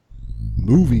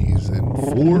Movies in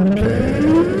 4K.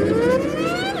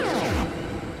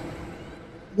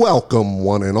 Welcome,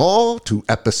 one and all, to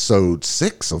episode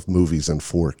 6 of Movies in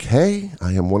 4K.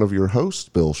 I am one of your hosts,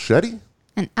 Bill Shetty.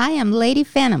 And I am Lady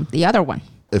Phantom, the other one.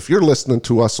 If you're listening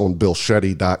to us on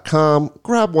BillShetty.com,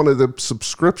 grab one of the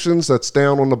subscriptions that's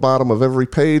down on the bottom of every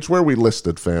page where we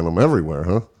listed Phantom everywhere,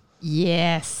 huh?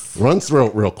 Yes. Run through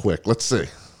it real quick. Let's see.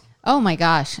 Oh my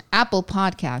gosh. Apple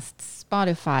Podcasts,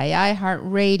 Spotify,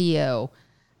 iHeartRadio,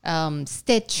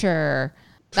 Stitcher.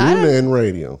 TuneIn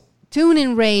Radio.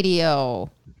 TuneIn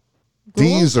Radio.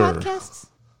 Deezer. Podcasts?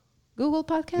 Google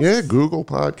Podcasts? Yeah, Google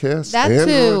Podcasts. That Android.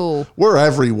 too. We're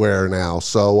everywhere now.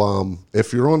 So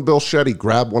if you're on Bill Shetty,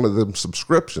 grab one of them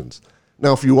subscriptions.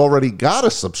 Now, if you already got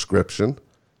a subscription,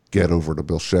 get over to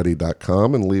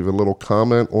BillShetty.com and leave a little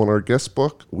comment on our guest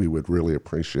book. We would really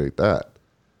appreciate that.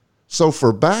 So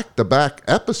for back-to-back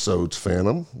episodes,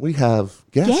 Phantom, we have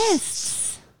guests.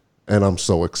 Yes. And I'm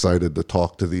so excited to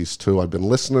talk to these two. I've been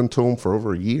listening to them for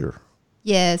over a year.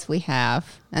 Yes, we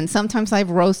have. And sometimes I've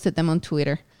roasted them on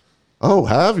Twitter. Oh,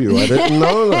 have you? I didn't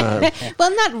know that.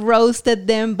 Well, not roasted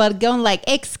them, but going like,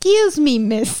 excuse me,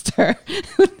 mister.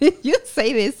 Did you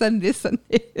say this and this and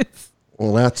this?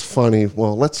 Well, that's funny.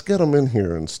 Well, let's get them in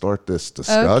here and start this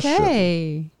discussion.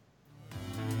 Okay.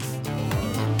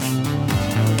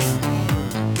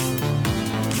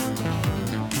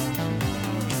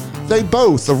 They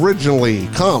both originally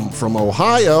come from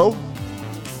Ohio,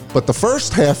 but the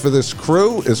first half of this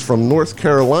crew is from North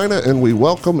Carolina, and we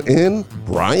welcome in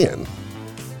Brian.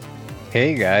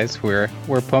 Hey guys, we're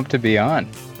pumped to be on.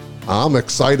 I'm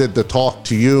excited to talk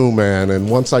to you, man, and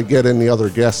once I get in the other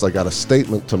guests, I got a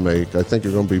statement to make. I think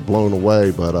you're going to be blown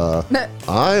away, but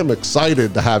I am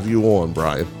excited to have you on,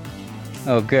 Brian.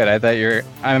 Oh good,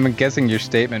 I'm guessing your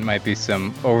statement might be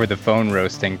some over-the-phone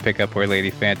roasting, pick up where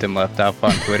Lady Phantom left off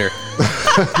on Twitter.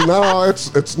 No,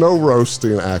 it's no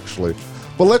roasting, actually.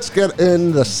 But let's get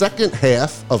in the second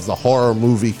half of the Horror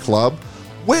Movie Club,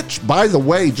 which, by the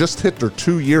way, just hit their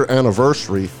 2-year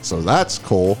anniversary, so that's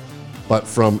cool. But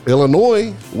from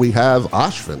Illinois, we have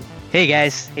Ashvin. Hey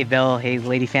guys, hey Bill, hey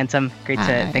Lady Phantom.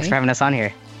 Thanks for having us on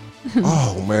here.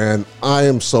 Oh man, I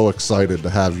am so excited to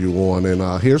have you on.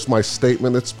 And here's my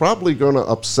statement. It's probably going to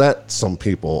upset some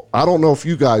people. I don't know if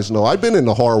you guys know, I've been in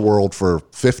the horror world for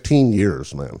 15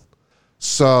 years, man.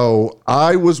 So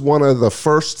I was one of the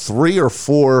first 3 or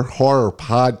 4 horror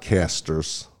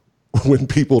podcasters when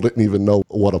people didn't even know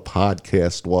what a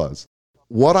podcast was.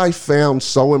 What I found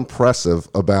so impressive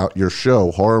about your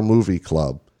show, Horror Movie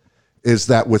Club, is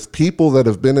that with people that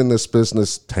have been in this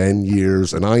business 10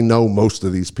 years, and I know most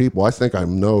of these people, I think I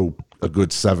know a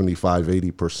good 75,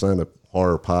 80% of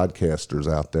horror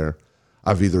podcasters out there.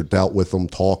 I've either dealt with them,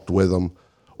 talked with them,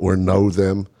 or know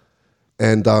them.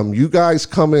 And you guys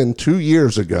come in 2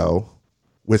 years ago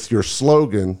with your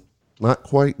slogan, not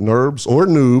quite NERBs or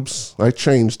noobs. I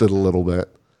changed it a little bit.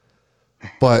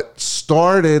 But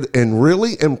started and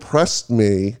really impressed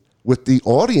me with the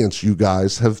audience you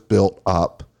guys have built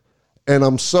up. And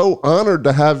I'm so honored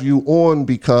to have you on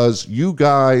because you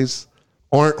guys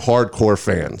aren't hardcore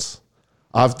fans.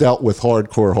 I've dealt with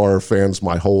hardcore horror fans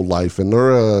my whole life, and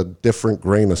they're a different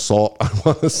grain of salt, I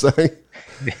want to say.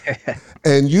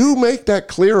 And you make that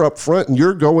clear up front, and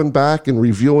you're going back and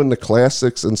reviewing the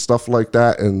classics and stuff like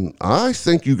that. And I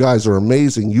think you guys are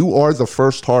amazing. You are the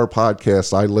first horror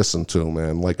podcast I listen to,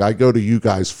 man. Like, I go to you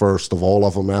guys first of all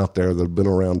of them out there that have been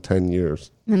around 10 years.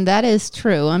 And that is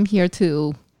true. I'm here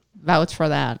to vouch for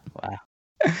that.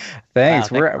 Wow.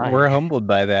 Thanks. Wow, we're humbled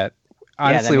by that.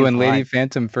 Honestly, that when means a lot. Lady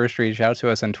Phantom first reached out to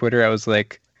us on Twitter, I was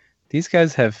like, these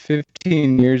guys have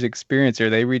 15 years experience. Are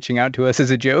they reaching out to us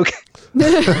as a joke?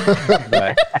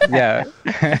 But, yeah.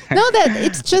 No, that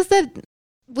it's just that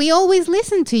we always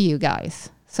listen to you guys.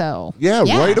 So Yeah,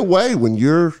 right away when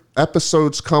your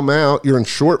episodes come out, you're in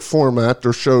short format.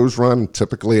 Their shows run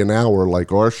typically an hour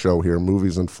like our show here,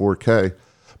 Movies in 4K.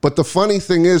 But the funny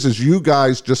thing is you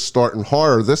guys just starting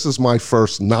horror. This is my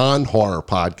first non-horror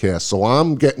podcast, so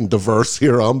I'm getting diverse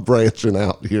here. I'm branching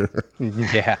out here,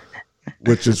 Yeah.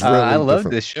 which is really I love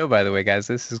different. this show, by the way, guys.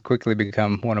 This has quickly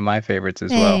become one of my favorites as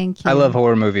Thank well. I you. love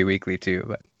Horror Movie Weekly, too.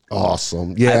 But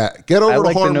Awesome. Yeah, get over I to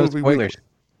like Horror the no Movie spoilers. Week.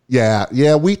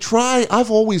 Yeah, we try.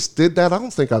 I've always did that. I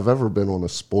don't think I've ever been on a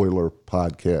spoiler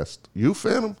podcast. You,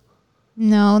 Phantom?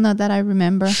 No, not that I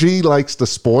remember. She likes to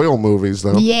spoil movies,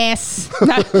 though. Yes,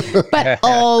 but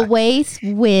always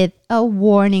with a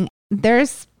warning.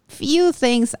 There's few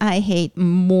things I hate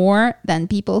more than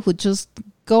people who just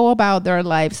go about their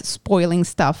lives spoiling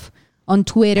stuff on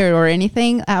Twitter or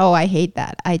anything. Oh, I hate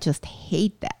that. I just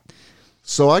hate that.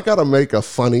 So I got to make a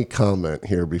funny comment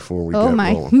here before we get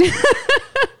my. rolling.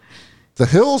 The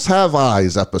Hills Have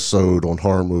Eyes episode on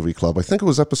Horror Movie Club. I think it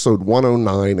was episode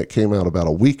 109. It came out about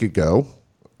a week ago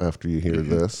after you hear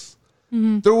this.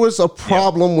 There was a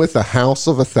problem with the House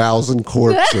of 1,000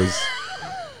 Corpses.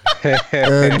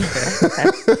 And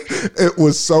it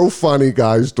was so funny,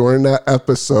 guys, during that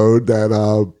episode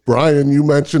that Brian, you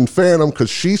mentioned Phantom because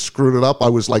she screwed it up. I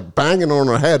was like banging on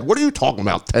her head. What are you talking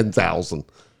about, 10,000?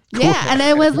 Yeah, and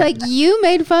I was like, you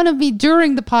made fun of me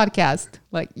during the podcast.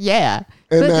 Like, yeah.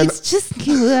 And but then- it's just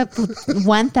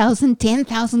 1,000,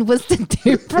 10,000 was the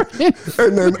difference.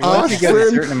 And then Once you get a Ashvin,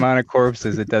 certain amount of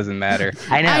corpses, it doesn't matter.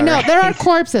 I know. I know, right? there are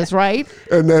corpses, right?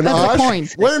 and then That's the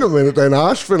point. Wait a minute, then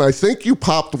Ashvin, I think you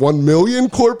popped 1 million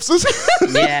corpses.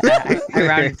 Yeah, I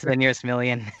rounded to the nearest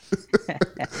million.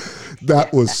 That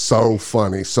was so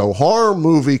funny. So Horror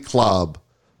Movie Club,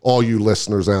 all you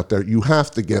listeners out there, you have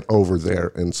to get over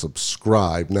there and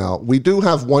subscribe. Now, we do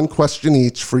have one question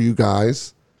each for you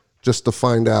guys, just to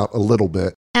find out a little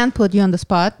bit, And put you on the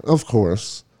spot. of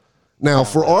course. Now,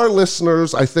 for our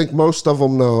listeners, I think most of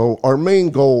them know, our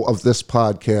main goal of this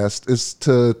podcast is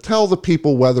to tell the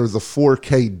people whether the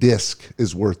 4K disc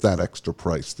is worth that extra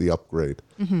price, the upgrade.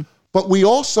 But we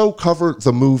also cover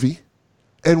the movie,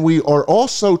 and we are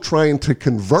also trying to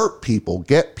convert people,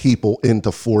 get people into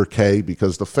 4K,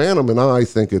 because the Phantom and I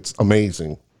think it's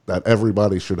amazing that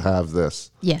everybody should have this.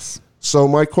 Yes. So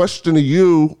my question to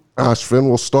you, Ashvin,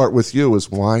 we'll start with you, is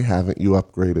why haven't you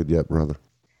upgraded yet, brother?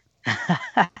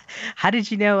 How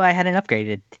did you know I hadn't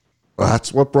upgraded? Well,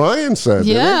 that's what Brian said. didn't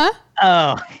he? Yeah.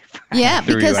 Oh, Yeah,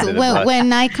 Threw you because under the bus.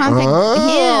 when I contacted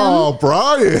Oh,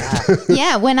 Brian.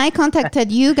 yeah, when I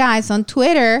contacted you guys on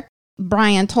Twitter,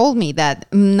 Brian told me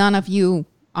that none of you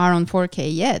are on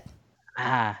 4K yet.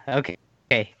 okay.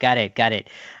 Okay, got it.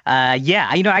 Yeah,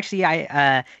 actually,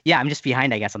 I'm just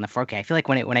behind, I guess, on the 4K. I feel like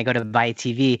when I go to buy a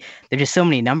TV, there's just so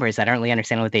many numbers I don't really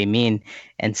understand what they mean,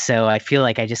 and so I feel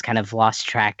like I just kind of lost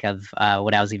track of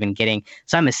what I was even getting.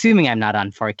 So I'm assuming I'm not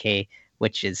on 4K,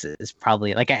 which is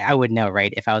probably like I would know,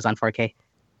 right, if I was on 4K.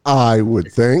 I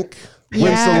would think. When's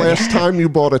Yeah. the last time you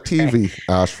bought a TV,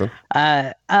 Ashvin?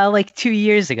 Like 2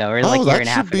 years ago, or like a year that and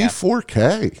a should half be ago.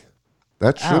 4K.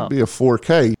 That should Oh. be a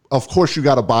 4K. Of course, you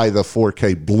got to buy the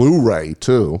 4K Blu-ray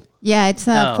too, Yeah, it's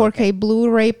a 4K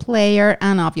Blu-ray player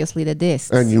and obviously the discs.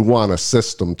 and you want a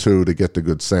system too to get the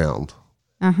good sound.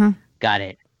 Got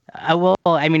it. Well,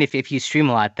 I mean, if you stream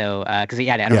a lot though, because I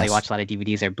don't really Yes. watch a lot of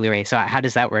DVDs or Blu-ray. So how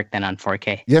does that work then on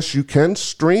 4K? Yes, you can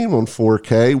stream on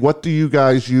 4K. What do you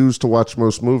guys use to watch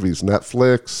most movies?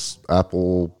 Netflix,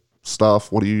 Apple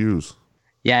stuff? What do you use?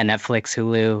 Yeah, Netflix,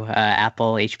 Hulu,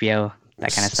 Apple, HBO,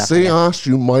 that kind of stuff. I See, guess. Ash,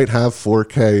 you might have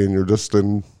 4K and you're just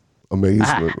in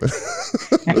amazement.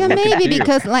 Yeah, maybe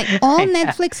because like all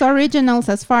Netflix originals,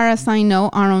 as far as I know,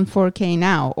 are on 4K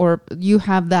now, or you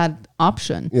have that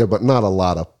option. Yeah, but not a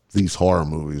lot of these horror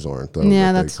movies aren't, though.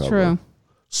 Yeah, that they that's cover. true.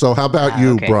 So how about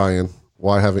you, okay. Brian?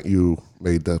 Why haven't you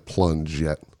made the plunge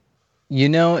yet? You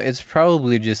know, it's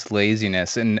probably just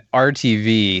laziness. And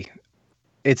RTV,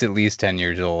 it's at least 10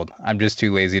 years old. I'm just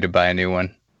too lazy to buy a new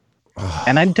one.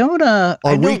 And I don't. Are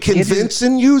we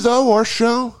convincing you, though, our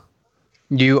show?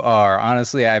 You are.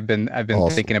 Honestly, I've been Awesome.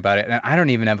 thinking about it, and I don't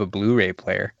even have a Blu-ray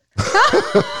player.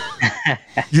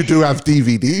 You do have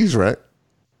DVDs, right?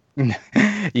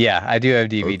 Yeah, I do have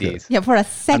DVDs. Yeah, for a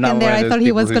second one there, of I those thought he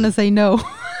people was who's- going to say no.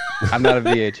 I'm not a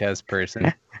VHS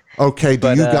person. Okay, do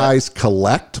But, you guys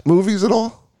collect movies at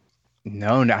all?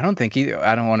 No, I don't think either.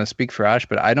 I don't want to speak for Ash,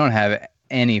 but I don't have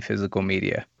any physical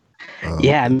media.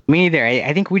 Yeah, me neither.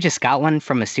 I think we just got one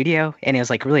from a studio, and it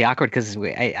was like really awkward because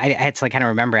I had to like kind of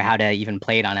remember how to even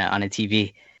play it on a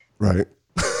TV. Right.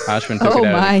 Ashwin took Oh it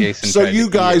out my. of the case and So tried to you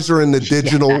eat guys are in the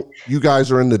digital. You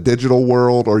guys are in the digital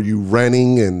world. Are you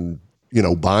renting and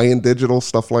buying digital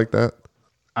stuff like that?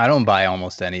 I don't buy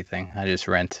almost anything. I just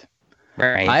rent.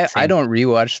 Right. I same. don't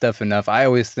rewatch stuff enough. I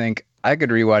always think I could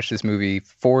rewatch this movie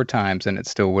 4 times and it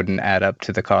still wouldn't add up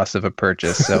to the cost of a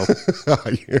purchase. So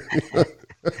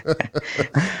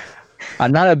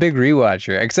I'm not a big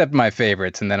rewatcher, except my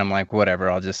favorites. And then I'm like, whatever.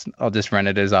 I'll just rent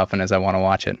it as often as I want to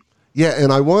watch it. Yeah,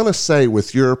 and I want to say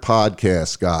with your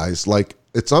podcast, guys, like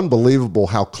it's unbelievable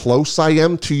how close I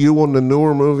am to you on the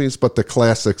newer movies, but the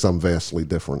classics I'm vastly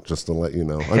different, just to let you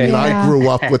know. I mean, I Yeah. grew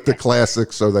up with the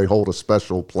classics, so they hold a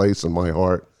special place in my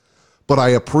heart. But I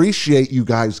appreciate you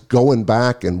guys going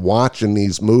back and watching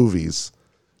these movies,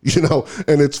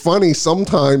 and it's funny,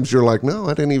 sometimes you're like, no,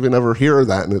 I didn't even ever hear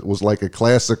that, and it was like a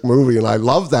classic movie, and I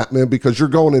love that, man, because you're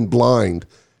going in blind.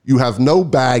 You have no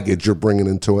baggage you're bringing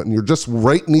into it, and you're just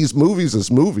rating these movies as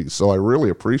movies. So I really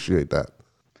appreciate that.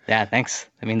 Yeah, thanks.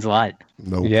 That means a lot.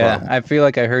 No Yeah, problem. I feel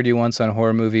like I heard you once on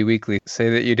Horror Movie Weekly say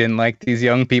that you didn't like these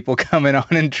young people coming on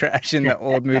and trashing the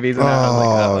old movies. And I was like,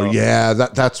 Oh, uh-oh. yeah,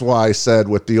 that's why I said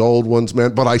with the old ones,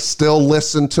 man. But I still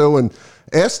listen to and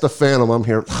ask the Phantom. I'm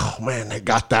here. Oh man, they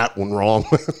got that one wrong.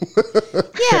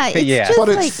 Yeah, it's Yeah. just But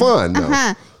it's like, fun,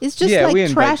 though. It's just Yeah, like we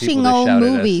invite people trashing to old shout at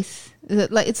us. movies.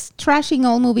 Like it's trashing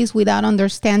old movies without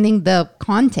understanding the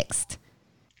context.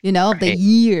 You know, the Right.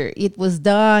 year it was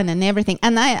done and everything.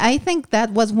 And I think that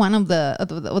was one of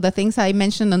the things I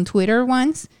mentioned on Twitter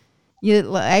once.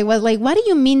 I was like, what do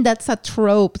you mean that's a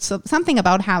trope? So, something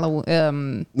about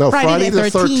Halloween. No, Friday the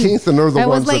 13th, and they're the I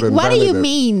was ones that like, what do you invented it.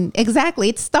 mean? Exactly.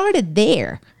 It started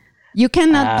there. You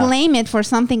cannot blame it for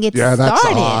something it Yeah, that's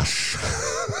started. Osh.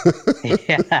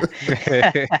 Yeah,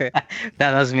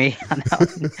 that was me. On that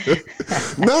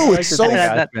one. No, it's so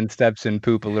Osman steps in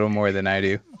poop a little more than I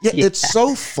do. yeah, it's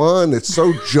so fun. It's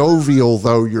so jovial,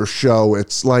 though, your show.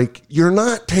 It's like you're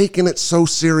not taking it so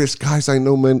serious. Guys, I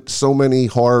know so many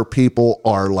horror people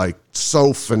are like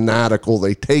so fanatical.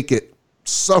 They take it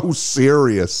so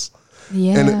serious.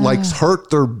 Yeah. And it like hurt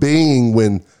their being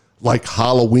when like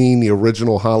Halloween, the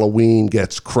original Halloween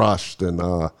gets crushed. And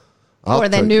I'll Or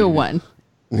the take new it. one.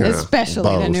 Yeah, Especially the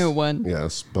both. new one.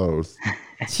 Yes, both.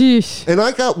 Sheesh. And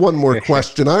I got one more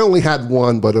question. I only had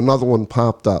one, but another one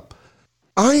popped up.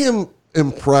 I am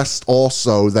impressed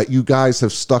also that you guys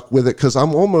have stuck with it because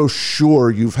I'm almost sure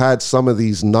you've had some of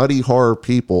these nutty horror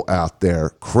people out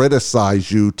there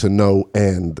criticize you to no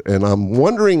end. And I'm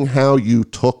wondering how you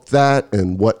took that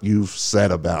and what you've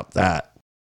said about that.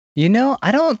 You know,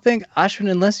 I don't think,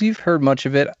 Ashwin, unless you've heard much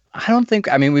of it,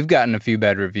 I mean, we've gotten a few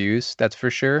bad reviews, that's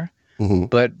for sure. Mhm.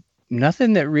 But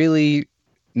nothing that really,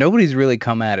 nobody's really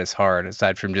come at us hard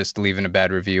aside from just leaving a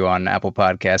bad review on Apple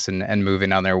Podcasts and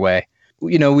moving on their way.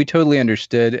 You know, we totally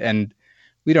understood, and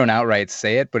we don't outright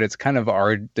say it, but it's kind of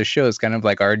the show is kind of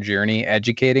like our journey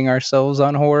educating ourselves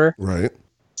on horror. Right.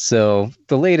 So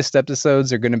the latest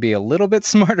episodes are going to be a little bit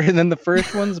smarter than the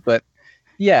first ones, but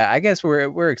yeah, I guess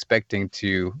we're expecting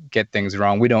to get things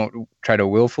wrong. We don't try to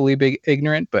willfully be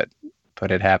ignorant, but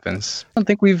it happens. I don't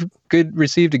think we've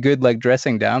received a good like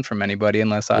dressing down from anybody,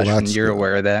 unless Well, Ashwin, that's you're good.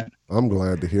 aware of that. I'm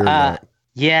glad to hear that.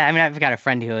 Yeah, I mean, I've got a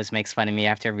friend who always makes fun of me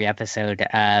after every episode.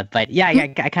 But yeah, I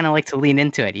kind of like to lean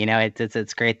into it. You know,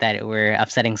 it's great that we're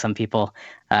upsetting some people.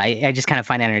 I just kind of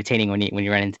find it entertaining when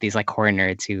you run into these like horror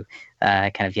nerds who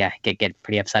kind of get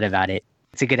pretty upset about it.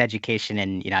 It's a good education,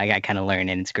 and you know, I kind of learn,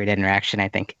 and it's great interaction, I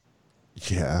think.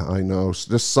 Yeah, I know.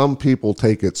 Just some people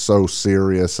take it so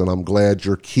serious, and I'm glad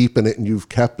you're keeping it and you've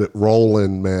kept it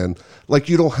rolling, man. Like,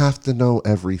 you don't have to know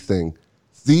everything.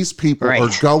 These people Right.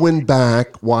 are going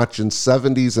back, watching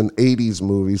 70s and 80s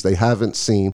movies they haven't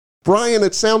seen. Brian,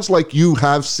 it sounds like you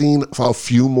have seen a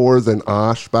few more than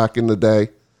Osh back in the day,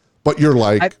 but you're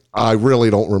like, I really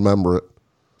don't remember it.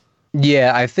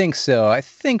 Yeah, I think so. I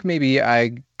think maybe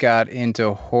I got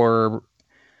into horror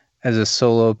as a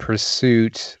solo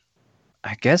pursuit,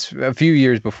 I guess a few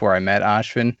years before I met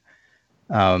Ashwin.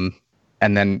 And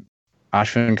then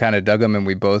Ashwin kind of dug him, and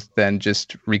we both then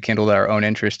just rekindled our own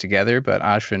interest together. But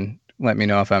Ashwin, let me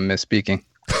know if I'm misspeaking.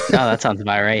 No, that sounds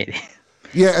about right.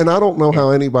 Yeah, and I don't know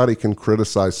how anybody can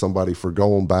criticize somebody for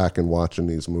going back and watching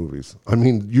these movies. I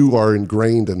mean, you are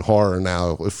ingrained in horror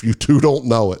now. If you two don't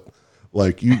know it,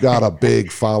 like you got a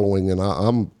big following, and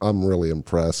I'm really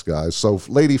impressed, guys. So,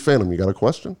 Lady Phantom, you got a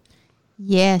question?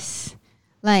 Yes.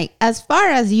 Like, as far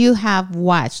as you have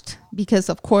watched, because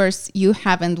of course you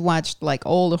haven't watched like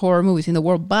all the horror movies in the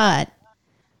world, but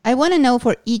I want to know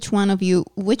for each one of you,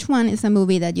 which one is a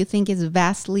movie that you think is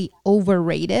vastly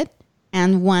overrated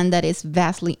and one that is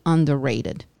vastly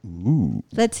underrated? Ooh.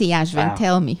 Let's see, Ashvin, Wow.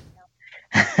 tell me.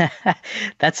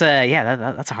 That's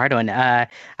a hard one. I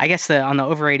guess on the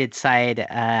overrated side,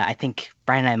 I think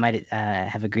Brian and I might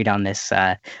have agreed on this,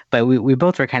 but we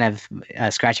both were kind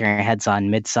of scratching our heads on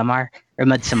Midsommar.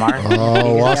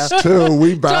 Oh, us too.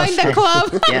 We Join bashed the it.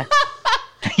 club. Yeah.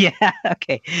 Yeah.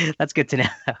 Okay. That's good to know.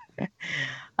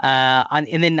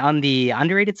 And then on the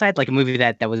underrated side, like a movie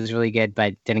that was really good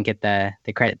but didn't get the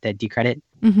decredit.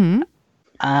 Mm-hmm.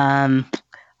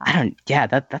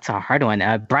 That's a hard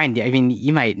one. Brian, I mean,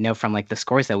 you might know from like the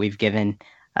scores that we've given.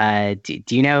 Do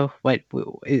you know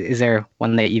is there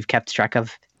one that you've kept track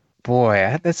of?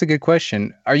 Boy, that's a good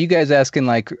question. Are you guys asking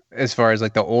like as far as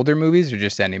like the older movies or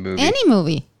just any movie? Any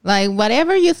movie. Like,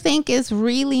 whatever you think is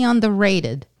really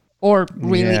underrated or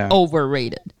really Yeah.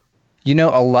 overrated. You know,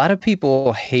 a lot of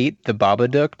people hate the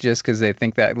Babadook just because they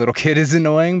think that little kid is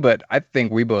annoying, but I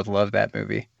think we both love that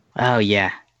movie. Oh yeah,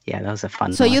 that was a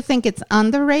fun. So one. you think it's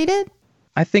underrated?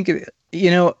 I think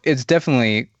it's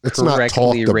definitely It's not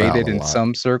correctly talked about rated a in lot.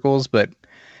 some circles, but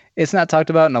it's not talked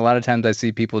about, and a lot of times I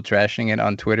see people trashing it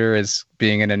on Twitter as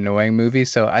being an annoying movie,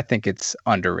 so I think it's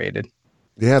underrated.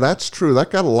 Yeah, that's true.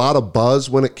 That got a lot of buzz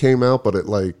when it came out, but it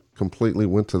like completely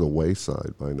went to the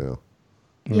wayside by now.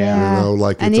 Yeah. You know,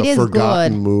 like And it's it a is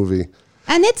forgotten good. movie.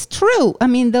 And it's true. I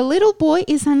mean, the little boy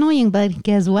is annoying, but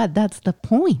guess what? That's the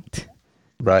point.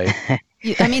 Right.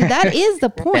 I mean, that is the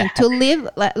point, to live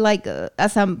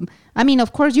as a. I mean,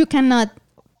 of course, you cannot,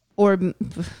 or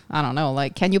I don't know,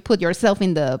 like, can you put yourself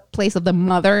in the place of the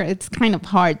mother? It's kind of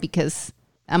hard because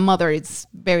a mother is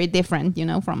very different, you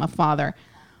know, from a father.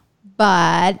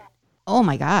 But oh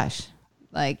my gosh,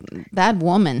 like that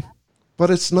woman.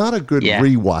 But it's not a good Yeah.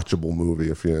 rewatchable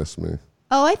movie, if you ask me.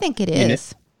 Oh, I think it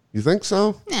is. You think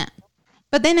so? Yeah.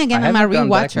 But then I again, I'm a haven't gone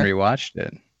back and rewatcher. rewatched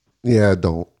it. Yeah,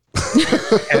 don't.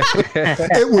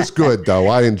 It was good though.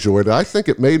 I enjoyed it. I think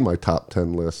it made my top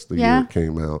 10 list the year it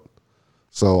came out.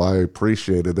 So I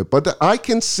appreciated it. But I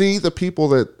can see the people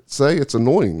that say it's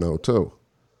annoying though too.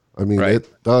 I mean, Right.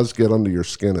 it does get under your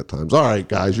skin at times. All right,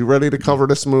 guys, you ready to cover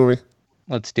this movie?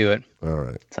 Let's do it. All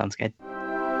right. Sounds good.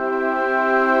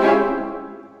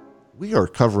 We are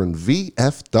covering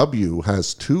VFW,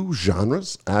 has two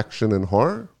genres, action and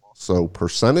horror. So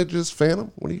percentages,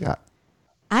 Phantom, what do you got?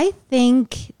 I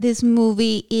think this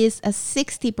movie is a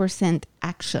 60%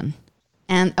 action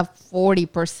and a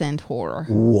 40% horror.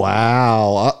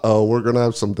 Wow. Uh-oh, we're going to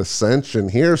have some dissension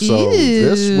here. So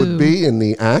this would be in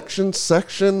the action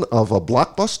section of a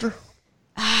blockbuster?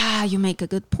 Ah, you make a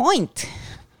good point.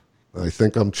 I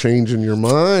think I'm changing your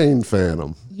mind,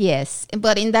 Phantom. Yes,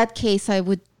 but in that case, I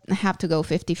would have to go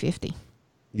 50-50.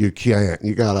 You can't.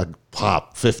 You got to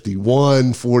pop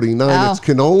 51, 49. Oh. It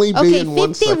can only be Okay, in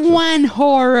one section. 51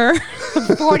 horror,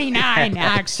 49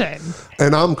 action.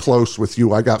 And I'm close with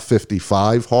you. I got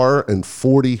 55 horror and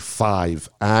 45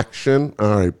 action.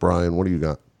 All right, Brian, what do you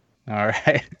got? All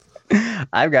right.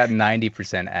 I've got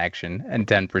 90% action and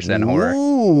 10% horror.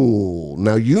 Ooh,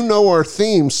 now you know our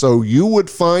theme, so you would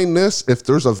find this, if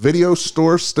there's a video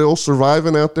store still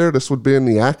surviving out there, this would be in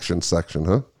the action section,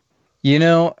 huh? You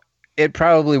know, it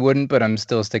probably wouldn't, but I'm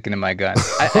still sticking to my gun.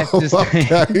 I just,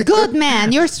 Okay. Good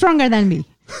man, you're stronger than me.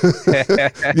 Yeah,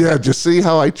 did you see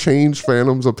how I changed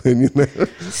Phantom's opinion there?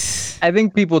 I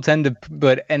think people tend to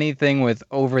put anything with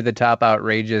over-the-top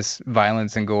outrageous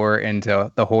violence and gore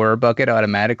into the horror bucket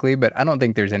automatically, but I don't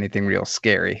think there's anything real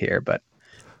scary here, but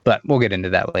we'll get into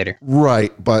that later.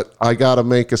 Right, but I got to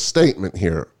make a statement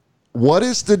here. What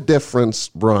is the difference,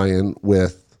 Brian,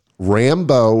 with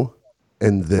Rambo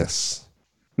and this?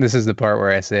 This is the part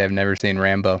where I say I've never seen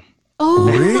Rambo. Oh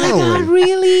my God,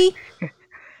 really?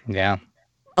 Yeah.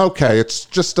 Okay, it's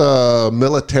just a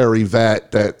military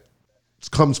vet that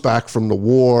comes back from the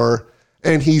war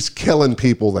and he's killing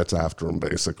people that's after him,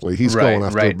 basically. He's Right, going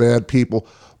after right. bad people.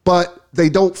 But they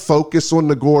don't focus on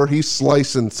the gore. He's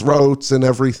slicing throats and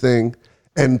everything.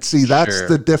 And see, that's Sure.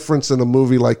 the difference in a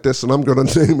movie like this. And I'm going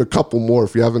to name a couple more.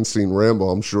 If you haven't seen Rambo,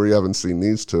 I'm sure you haven't seen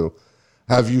these two.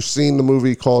 Have you seen the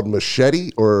movie called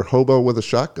Machete or Hobo with a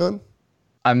Shotgun?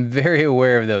 I'm very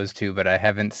aware of those two, but I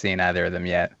haven't seen either of them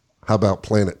yet. How about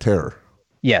Planet Terror?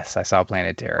 Yes, I saw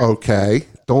Planet Terror. Okay.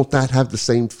 Don't that have the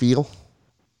same feel?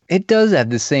 It does have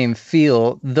the same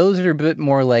feel. Those are a bit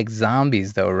more like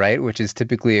zombies, though, right? Which is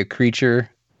typically a creature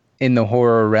in the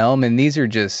horror realm, and these are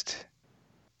just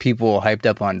people hyped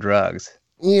up on drugs.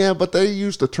 Yeah, but they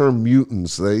used the term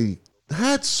mutants. They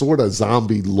had sort of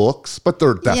zombie looks, but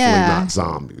they're definitely Yeah. not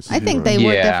zombies. I think they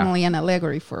were Yeah. definitely an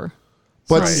allegory for.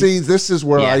 But Right. see, this is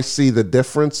where Yeah. I see the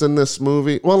difference in this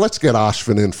movie. Well, let's get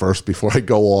Ashvin in first before I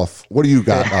go off. What do you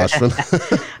got, Ashvin?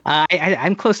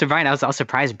 I'm close to Brian. I was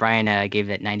surprised Brian gave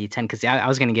it 90-10 because I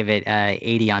was going to give it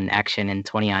 80 on action and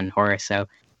 20 on horror. So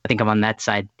I think I'm on that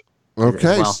side.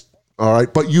 Okay. well. All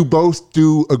right. But you both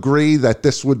do agree that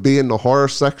this would be in the horror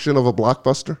section of a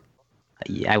blockbuster?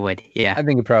 Yeah, I would. Yeah. I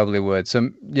think it probably would. So,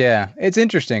 yeah, it's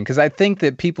interesting because I think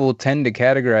that people tend to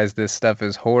categorize this stuff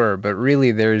as horror, but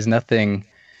really there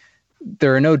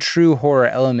are no true horror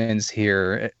elements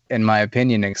here, in my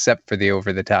opinion, except for the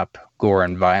over-the-top gore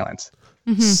and violence.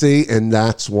 See, and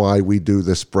that's why we do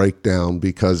this breakdown,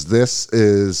 because this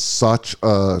is such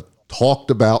a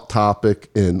talked about topic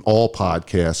in all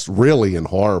podcasts, really in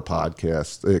horror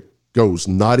podcasts. It goes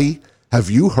nutty. Have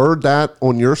you heard that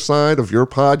on your side of your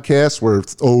podcast where,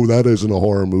 oh, that isn't a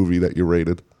horror movie that you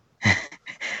rated?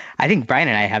 I think Brian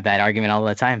and I have that argument all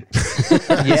the time.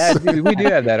 Yeah, dude, we do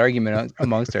have that argument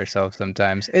amongst ourselves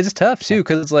sometimes. It's tough, too,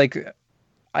 because it's like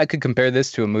I could compare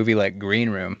this to a movie like Green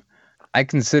Room. I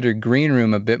consider Green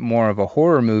Room a bit more of a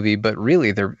horror movie, but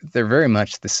really they're very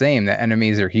much the same. The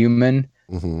enemies are human.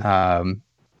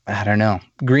 I don't know.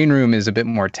 Green Room is a bit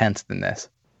more tense than this.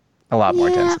 a lot more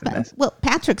tense than this. Well,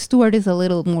 Patrick Stewart is a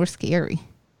little more scary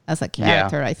as a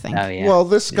character, I think. Oh, yeah. Well,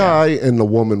 this guy and the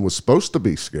woman was supposed to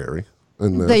be scary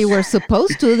in this. They were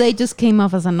supposed to. They just came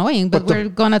off as annoying, but we're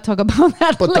going to talk about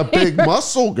that But the later. big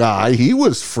muscle guy, he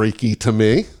was freaky to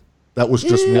me. That was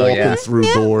just walking through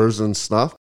doors and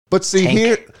stuff. But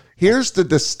see, here's the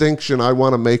distinction I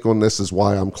want to make on this, is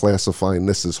why I'm classifying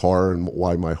this as horror and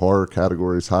why my horror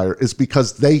category is higher, is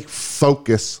because they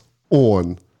focus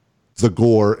on the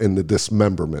gore and the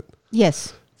dismemberment.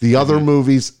 Yes. The other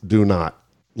movies do not,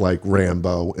 like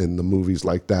Rambo and the movies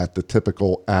like that, the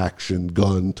typical action,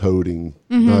 gun-toting,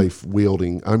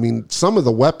 knife-wielding. I mean, some of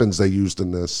the weapons they used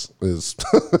in this is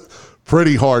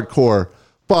pretty hardcore,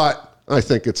 but I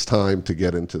think it's time to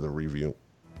get into the review.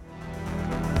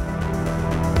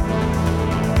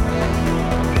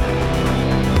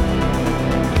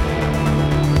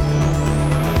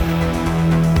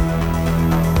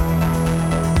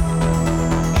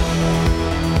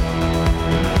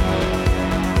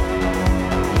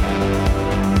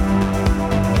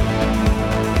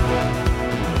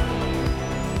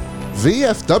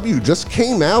 VFW just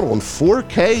came out on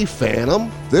 4K,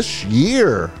 Phantom, this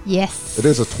year. Yes. It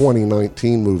is a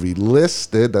 2019 movie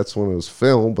listed. That's when it was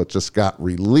filmed, but just got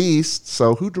released.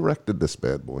 So who directed this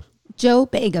bad boy? Joe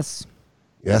Vegas.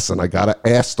 Yes, and I got to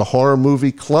ask the Horror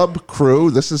Movie Club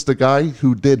crew. This is the guy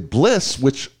who did Bliss,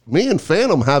 which me and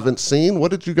Phantom haven't seen.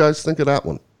 What did you guys think of that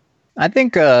one? I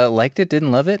think liked it,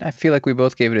 didn't love it. I feel like we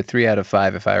both gave it a 3 out of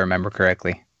 5, if I remember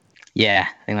correctly. Yeah,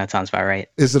 I think that sounds about right.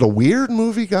 Is it a weird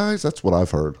movie, guys? That's what I've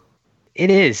heard. It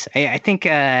is. I think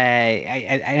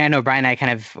I know Brian and I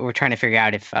kind of were trying to figure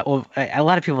out if a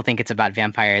lot of people think it's about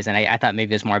vampires, and I thought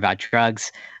maybe it was more about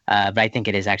drugs, but I think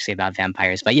it is actually about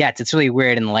vampires. But yeah, it's really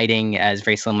weird, and the lighting is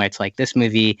very similar to like this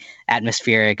movie,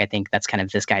 atmospheric. I think that's kind of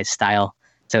this guy's style.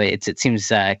 So it seems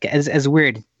as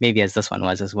weird maybe as this one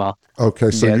was as well.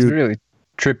 Okay, so it's really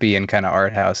trippy and kind of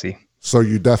art housey. So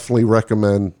you definitely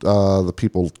recommend the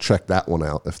people check that one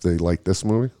out if they like this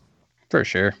movie? For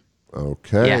sure.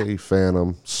 Okay, Yeah.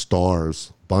 Phantom,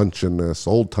 stars, bunch in this,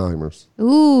 old timers.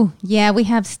 Ooh, yeah, we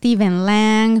have Stephen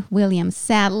Lang, William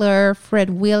Sadler, Fred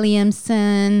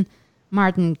Williamson,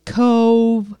 Martin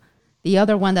Cove, the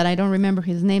other one that I don't remember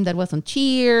his name that was on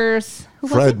Cheers. Who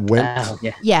was it? Fred Went. Oh,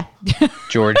 yeah. Yeah.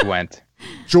 George went.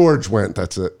 George Went,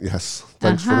 that's it. Yes.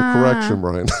 Thanks for the correction,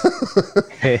 Brian.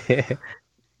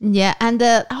 Yeah, and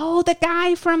the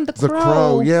guy from The Crow. The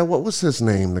Crow. Yeah, what was his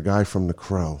name? The guy from The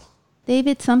Crow.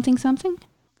 David something.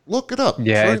 Look it up.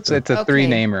 Yeah, right it's there. a Okay.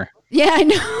 3-namer. Yeah, I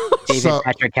know. David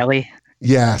Patrick Kelly.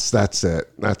 Yes, that's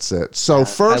it. That's it. So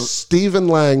first, Stephen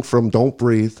Lang from Don't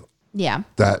Breathe, Yeah.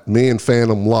 that me and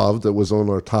Phantom loved. It was on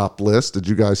our top list. Did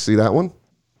you guys see that one?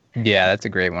 Yeah, that's a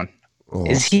great one.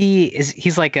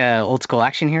 He's like a old school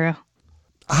action hero?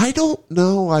 I don't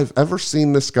know I've ever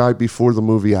seen this guy before the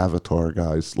movie Avatar,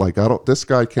 guys. Like, this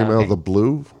guy came out of the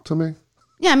blue to me.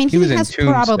 Yeah, I mean, he was in has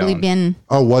probably Tombstone. been...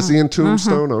 Oh, was he in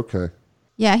Tombstone? Okay.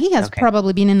 Yeah, he has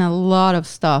probably been in a lot of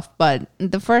stuff, but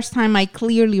the first time I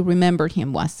clearly remember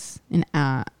him was in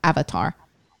Avatar.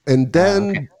 And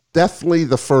then definitely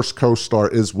the first co-star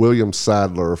is William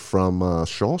Sadler from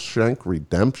Shawshank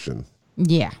Redemption,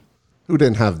 Yeah. who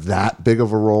didn't have that big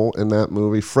of a role in that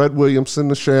movie. Fred Williamson,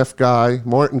 the Shaft guy.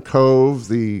 Martin Cove,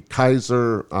 the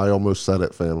Kaiser. I almost said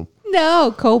it, Phantom.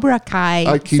 No, Cobra Kai.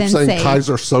 I keep Sensei. saying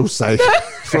Kaiser Sose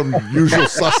from Usual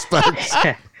Suspects.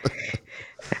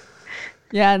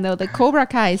 Yeah, no, the Cobra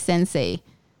Kai Sensei.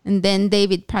 And then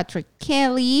David Patrick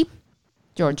Kelly,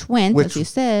 George Wendt, Which- as you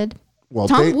said. Well,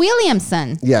 Tom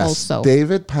Williamson yes, also.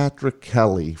 David Patrick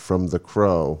Kelly from The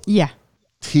Crow. Yeah.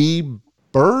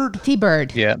 T-Bird?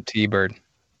 T-Bird. Yeah, T-Bird.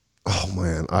 Oh,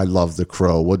 man, I love The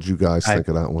Crow. What'd you guys think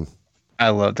of that one? I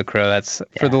love The Crow. That's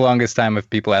for the longest time. If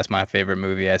people ask my favorite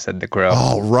movie, I said The Crow.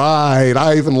 All right.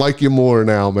 I even like you more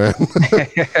now, man.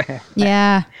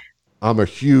 Yeah. I'm a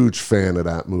huge fan of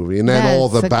that movie. And then all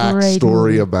the That's a great backstory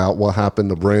movie. about what happened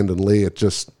to Brandon Lee, it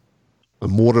just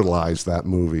immortalized that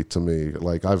movie to me.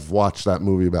 Like, I've watched that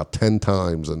movie about 10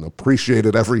 times and appreciate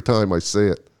it every time I see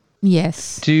it.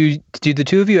 Yes. Do the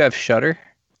two of you have Shudder?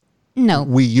 No.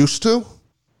 We used to,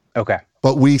 Okay.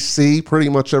 but we see pretty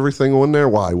much everything on there.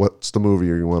 Why? What's the movie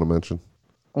you want to mention?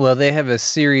 Well, they have a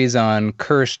series on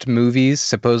cursed movies,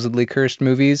 supposedly cursed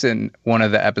movies, and one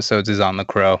of the episodes is on The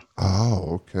Crow.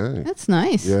 Oh, okay. That's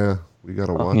nice. Yeah, we got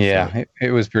to watch Yeah, that.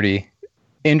 it was pretty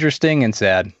interesting and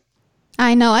sad.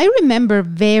 I know. I remember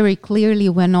very clearly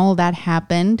when all that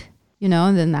happened, in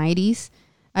the 90s.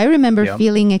 I remember Yep.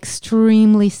 feeling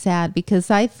extremely sad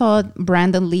because I thought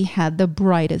Brandon Lee had the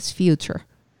brightest future.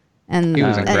 And He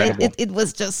was incredible. it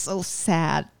was just so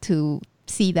sad to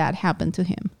see that happen to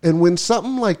him. And when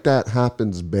something like that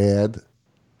happens bad,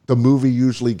 the movie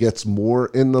usually gets more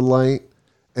in the light.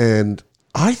 And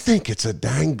I think it's a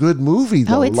dang good movie,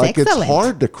 though. It's like, excellent. it's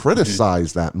hard to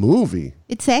criticize that movie.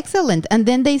 It's excellent. And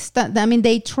then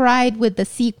they tried with the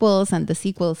sequels, and the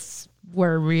sequels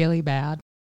were really bad.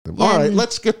 All right,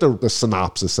 let's get the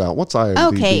synopsis out. What's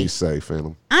IMDb say,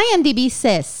 Phantom? IMDb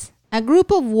says, a group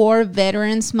of war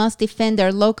veterans must defend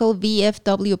their local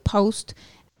VFW post,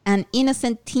 an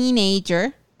innocent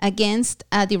teenager, against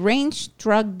a deranged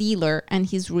drug dealer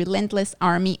and his relentless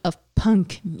army of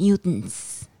punk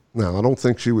mutants. Now, I don't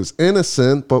think she was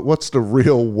innocent, but what's the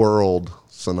real world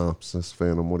synopsis,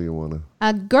 Phantom? What do you want to...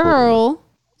 A girl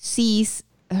sees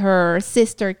her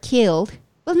sister killed.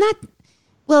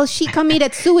 Well, she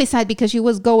committed suicide because she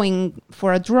was going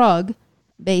for a drug,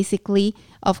 basically.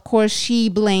 Of course, she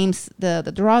blames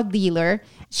the drug dealer.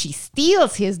 She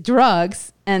steals his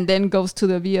drugs and then goes to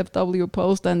the VFW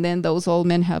post, and then those old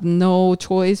men have no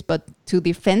choice but to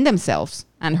defend themselves,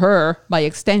 and her by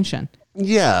extension.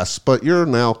 Yes, but you're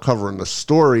now covering the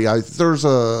story. There's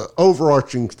a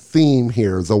overarching theme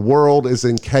here. The world is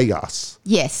in chaos.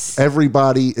 Yes.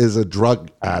 Everybody is a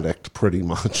drug addict, pretty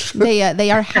much. They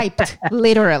are hyped,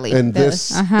 literally. And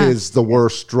this is the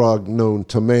worst drug known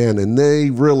to man. And they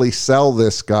really sell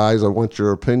this, guys. I want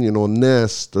your opinion on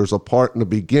this. There's a part in the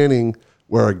beginning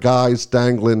where a guy's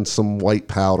dangling some white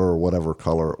powder or whatever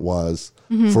color it was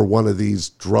for one of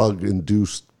these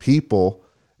drug-induced people.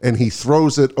 And he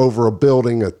throws it over a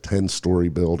building, a 10-story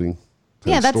building.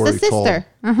 Yeah, that's the sister.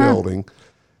 Building.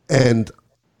 And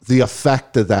the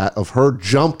effect of that, of her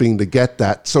jumping to get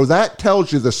that. So that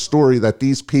tells you the story that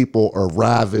these people are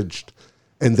ravaged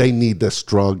and they need this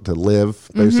drug to live.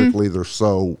 Basically, they're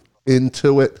so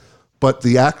into it. But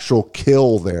the actual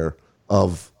kill there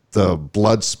of the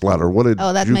blood splatter, what did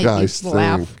you guys think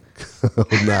on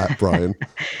that, Brian?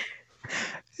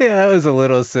 Yeah, that was a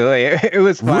little silly. It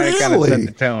was fine. It kind of set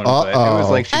the tone. But it was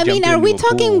like she jumped are we into a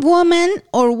talking pool. woman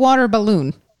or water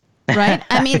balloon? Right?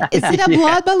 I mean, is it a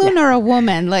blood balloon or a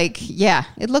woman? Like, yeah,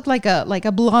 it looked like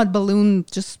a blood balloon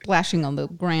just splashing on the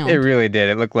ground. It really did.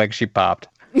 It looked like she popped.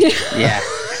 Yeah.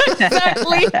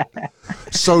 Exactly.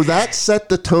 So that set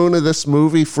the tone of this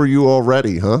movie for you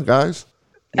already, huh, guys?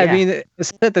 I mean, it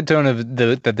set the tone of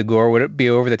that the gore would be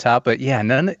over the top, but yeah,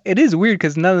 it is weird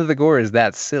because none of the gore is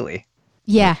that silly.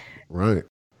 Yeah. Right.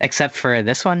 Except for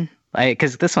this one,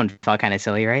 because this one felt kind of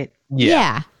silly, right?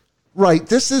 Yeah. Right.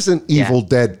 This isn't Evil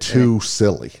Dead 2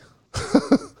 silly.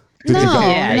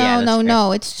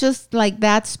 No. It's just like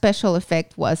that special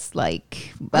effect was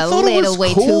like a little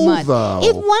way too much. Though.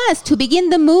 It was to begin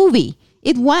the movie.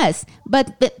 It was,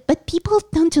 but people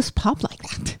don't just pop like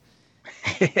that.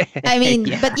 I mean,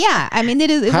 but yeah, I mean, it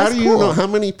How was do you cool. know how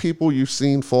many people you've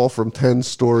seen fall from 10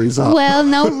 stories up? Well,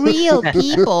 no real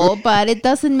people, but it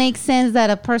doesn't make sense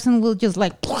that a person will just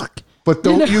like pluck. But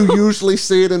don't you usually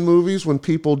see it in movies when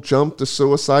people jump to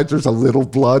suicide? There's a little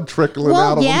blood trickling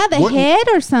out of them. The head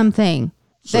or something.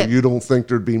 So you don't think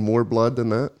there'd be more blood than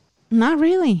that? Not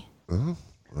really. Oh,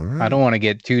 all right. I don't want to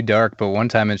get too dark, but one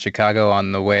time in Chicago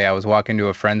on the way, I was walking to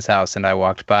a friend's house and I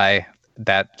walked by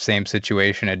that same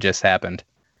situation had just happened.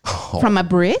 From a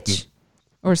bridge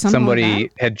or something.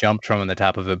 Somebody had jumped from the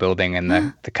top of a building and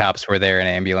the cops were there and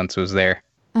an ambulance was there.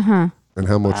 Uh-huh. And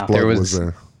how much blood was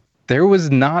there? There was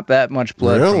not that much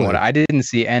blood from what I didn't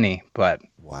see any, but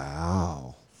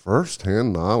wow.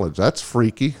 First-hand knowledge. That's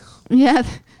freaky. Yeah.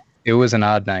 It was an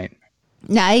odd night.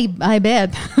 I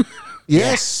bet.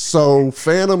 Yes, so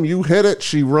Phantom, you hit it.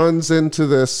 She runs into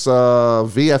this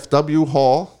VFW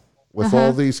hall with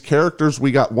all these characters.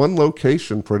 We got one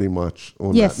location pretty much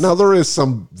on that. Now, there is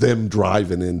them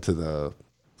driving into the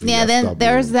VFW. Yeah, then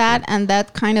there's that and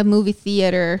that kind of movie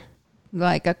theater,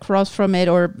 like across from it,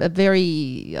 or a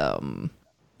very,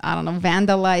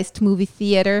 vandalized movie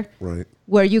theater. Right.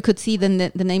 Where you could see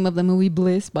the name of the movie,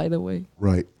 Bliss, by the way.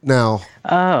 Right. Now.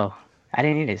 Oh, I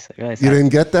didn't realize you didn't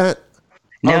get that?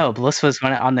 No, Bliss was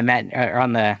on the mat or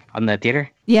on the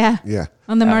theater. Yeah. Yeah.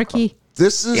 On the marquee. Cool.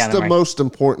 This is the most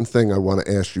important thing I want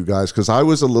to ask you guys, because I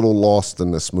was a little lost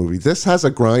in this movie. This has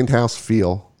a grindhouse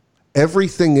feel.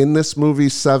 Everything in this movie,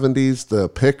 70s, the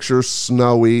picture's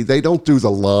snowy. They don't do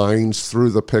the lines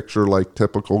through the picture like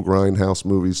typical grindhouse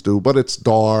movies do, but it's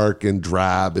dark and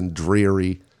drab and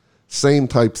dreary. Same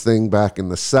type thing back in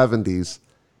the 70s.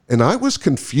 And I was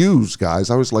confused, guys.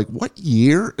 I was like, what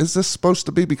year is this supposed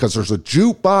to be? Because there's a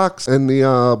jukebox in the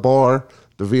bar,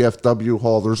 the VFW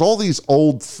hall. There's all these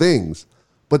old things.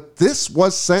 But this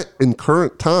was set in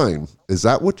current time. Is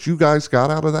that what you guys got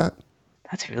out of that?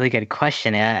 That's a really good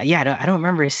question. Yeah, I don't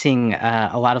remember seeing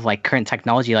a lot of like current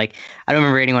technology. Like, I don't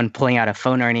remember anyone pulling out a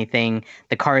phone or anything.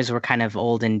 The cars were kind of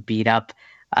old and beat up.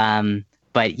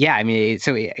 But yeah, I mean,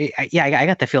 I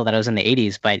got the feel that it was in the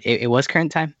 80s, but it was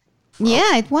current time.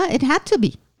 Yeah, it had to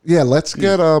be. Yeah, let's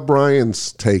get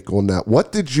Brian's take on that.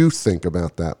 What did you think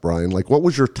about that, Brian? Like, what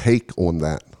was your take on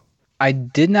that? I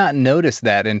did not notice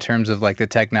that in terms of like the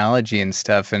technology and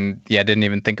stuff. And yeah, I didn't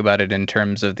even think about it in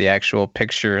terms of the actual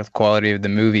picture quality of the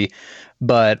movie.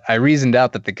 But I reasoned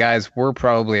out that the guys were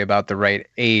probably about the right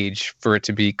age for it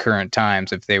to be current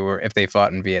times if they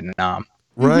fought in Vietnam.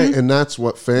 Right, and that's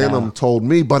what Phantom told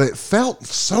me, but it felt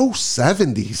so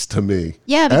 70s to me.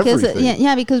 Yeah, because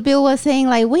Everything. because Bill was saying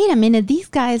like, wait a minute, these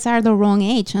guys are the wrong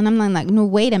age, and I'm like, no,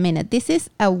 wait a minute, this is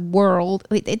a world.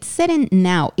 It's set in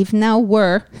now. If now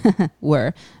were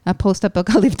a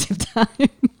post-apocalyptic time,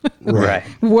 Right.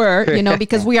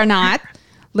 because we are not.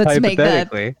 Let's make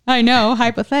that. I know,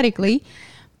 hypothetically,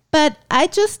 but I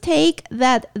just take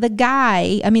that the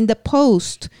guy, I mean, the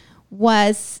post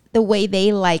was the way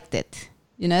they liked it.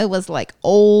 It was like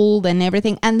old and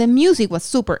everything. And the music was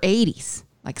super 80s,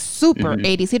 like super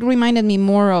 80s. It reminded me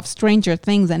more of Stranger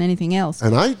Things than anything else.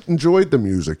 And I enjoyed the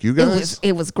music. You guys?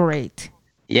 It was great.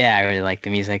 Yeah, I really liked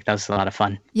the music. That was a lot of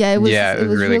fun. Yeah, it was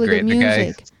really great. Good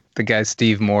music. The guy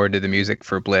Steve Moore did the music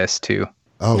for Bliss too.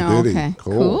 Oh, No, did he? okay.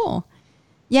 Cool.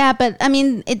 Yeah, but I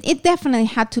mean, it definitely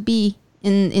had to be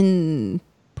in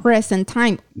present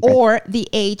time, or the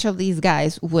age of these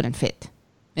guys wouldn't fit.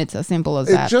 It's as simple as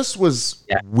that. It just was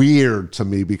weird to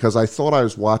me because I thought I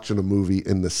was watching a movie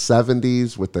in the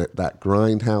 70s with that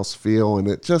grindhouse feel, and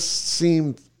it just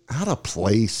seemed out of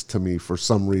place to me for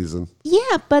some reason.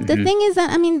 Yeah, but the thing is that,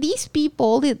 I mean, these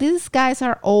people, these guys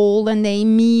are old and they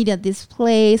meet at this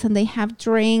place and they have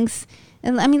drinks.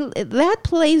 And I mean, that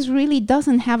place really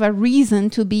doesn't have a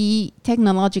reason to be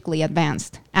technologically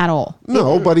advanced at all.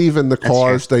 No, but even the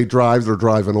cars they drive, they're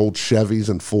driving old Chevys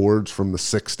and Fords from the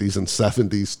 60s and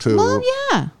 70s too. Well,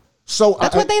 yeah. So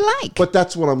That's what they like. But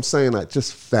that's what I'm saying. It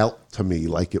just felt to me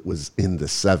like it was in the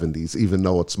 70s, even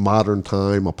though it's modern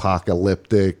time,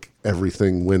 apocalyptic,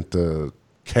 everything went to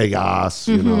chaos,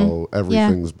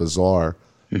 everything's bizarre.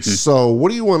 So what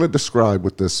do you want to describe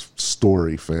with this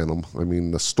story, Phantom? I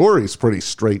mean, the story is pretty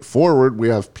straightforward. We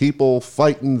have people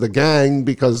fighting the gang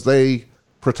because they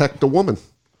protect a woman.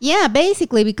 Yeah,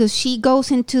 basically, because she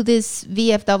goes into this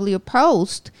VFW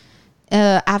post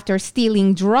after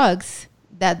stealing drugs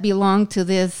that belong to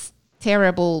this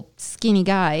terrible skinny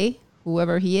guy,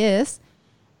 whoever he is.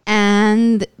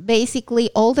 And basically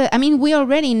we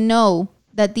already know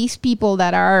that these people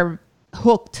that are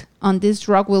hooked on this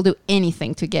drug will do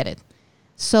anything to get it.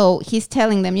 So he's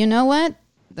telling them, you know what?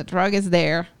 The drug is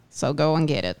there, so go and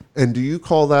get it. And do you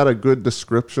call that a good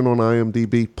description on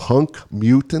IMDb? Punk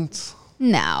mutants?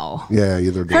 No. Yeah,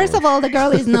 either do. First of all, the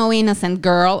girl is no innocent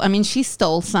girl. I mean, she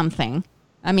stole something.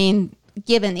 I mean,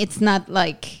 given it's not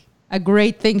like a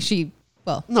great thing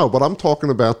No, but I'm talking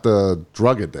about the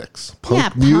drug addicts.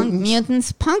 Punk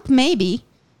mutants. Punk maybe.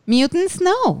 Mutants,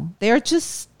 no. They're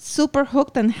just super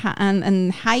hooked and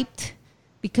hyped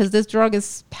because this drug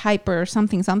is hyper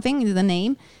something is the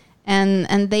name.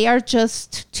 And they are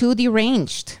just too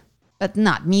deranged. But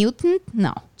not mutant?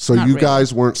 No. So you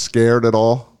guys weren't scared at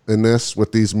all in this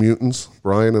with these mutants,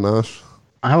 Brian and Ash?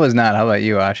 I was not. How about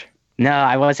you, Ash? No,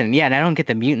 I wasn't. Yeah, and I don't get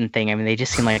the mutant thing. I mean, they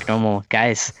just seem like normal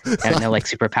guys. I don't know, like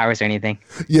superpowers or anything.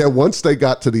 Yeah, once they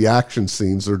got to the action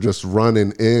scenes, they're just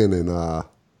running in and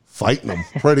fighting them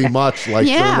pretty much like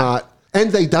they're not.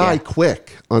 And they die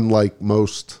quick, unlike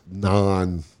most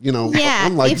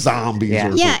unlike zombies.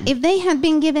 Yeah, if they had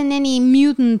been given any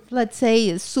mutant, let's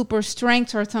say, super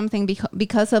strength or something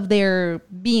because of their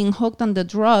being hooked on the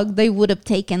drug, they would have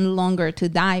taken longer to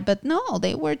die. But no,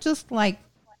 they were just like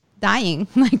dying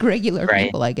like regular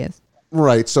people, I guess.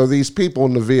 Right. So these people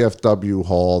in the VFW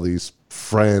hall, these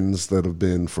friends that have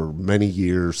been for many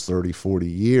years, 30, 40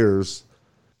 years,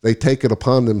 they take it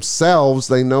upon themselves.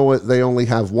 They know it. They only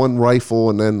have one rifle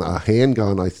and then a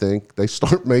handgun, I think. They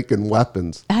start making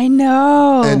weapons. I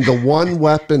know. And the one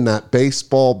weapon, that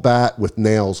baseball bat with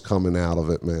nails coming out of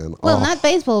it, man. Well, not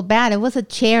baseball bat. It was a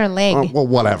chair leg. Well,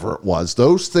 whatever it was.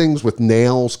 Those things with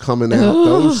nails coming out,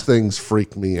 those things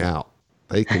freak me out.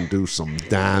 They can do some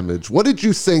damage. What did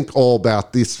you think all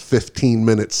about this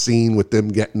 15-minute scene with them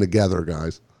getting together,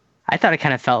 guys? I thought it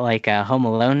kind of felt like Home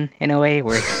Alone in a way,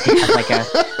 where you have like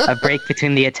a break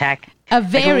between the attack.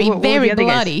 Very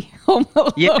bloody Home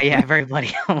Alone. Yeah, very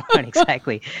bloody Home Alone,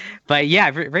 exactly. But yeah,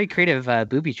 very creative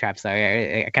booby traps, though.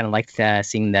 I kind of liked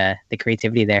seeing the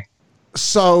creativity there.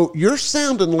 So you're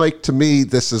sounding like, to me,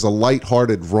 this is a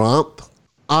lighthearted romp,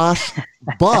 Ash,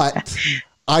 but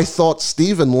I thought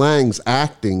Stephen Lang's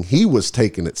acting, he was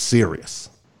taking it serious.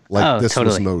 Like this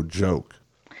was no joke.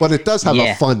 But it does have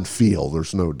a fun feel.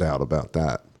 There's no doubt about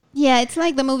that. Yeah, it's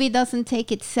like the movie doesn't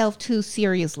take itself too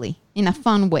seriously in a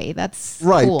fun way. That's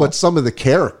right, cool. But some of the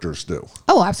characters do.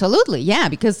 Oh, absolutely. Yeah,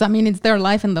 because, I mean, it's their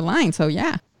life in the line. So,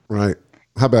 yeah. Right.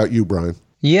 How about you, Brian?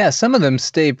 Yeah, some of them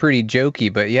stay pretty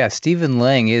jokey, but yeah, Stephen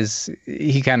Lang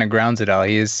he kind of grounds it all.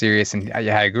 He is serious, and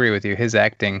I agree with you. His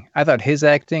acting, I thought his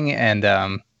acting and,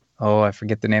 I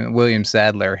forget the name, William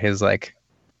Sadler, his, like,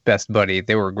 best buddy,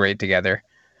 they were great together.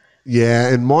 Yeah,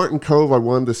 and Martin Kove, I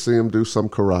wanted to see him do some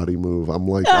karate move. I'm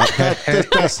like,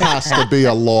 this has to be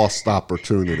a lost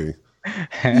opportunity.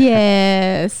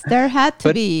 Yes, there had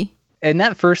to be. In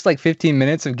that first, 15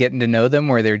 minutes of getting to know them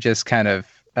where they're just kind of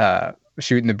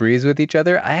shooting the breeze with each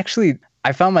other,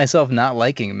 I found myself not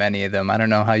liking many of them. I don't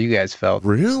know how you guys felt.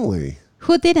 Really?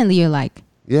 Who didn't you like?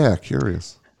 Yeah,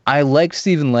 curious. I liked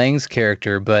Stephen Lang's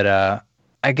character, but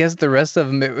I guess the rest of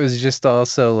them, it was just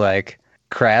also like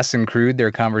crass and crude, their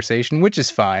conversation, which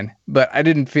is fine. But I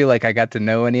didn't feel like I got to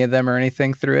know any of them or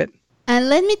anything through it. And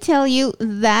let me tell you,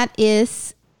 that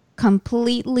is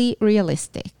completely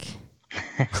realistic.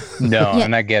 No,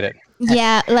 and I get it.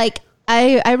 Yeah, like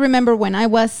I remember when I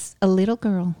was a little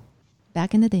girl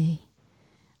back in the day,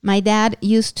 my dad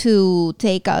used to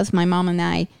take us, my mom and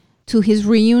I, to his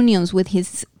reunions with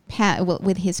his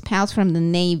pals from the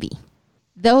Navy.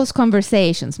 Those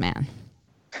conversations, man,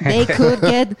 they could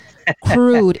get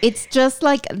crude. It's just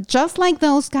like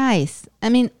those guys. I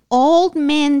mean, old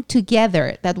men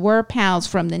together that were pals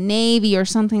from the Navy or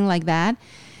something like that.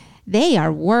 They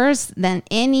are worse than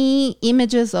any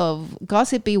images of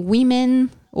gossipy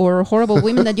women or horrible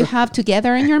women that you have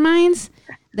together in your minds.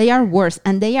 They are worse,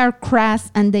 and they are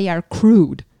crass, and they are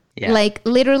crude. Yeah. Like,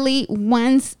 literally,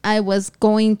 once I was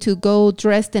going to go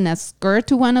dressed in a skirt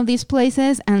to one of these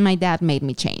places, and my dad made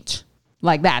me change.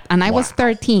 Like that. And I was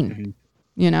 13,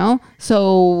 you know?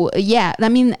 So, yeah, I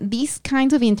mean, these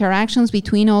kinds of interactions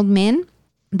between old men,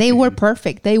 they were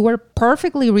perfect. They were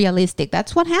perfectly realistic.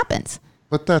 That's what happens.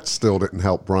 But that still didn't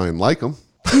help Brian like him.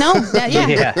 No,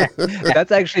 yeah.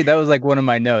 That was like one of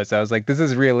my notes. I was like, this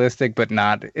is realistic, but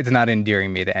it's not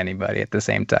endearing me to anybody at the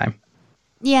same time.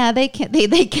 Yeah, they can.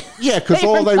 Yeah, because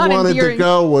all they wanted to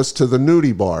go was to the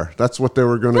nudie bar. That's what they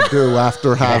were going to do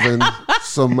after having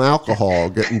some alcohol,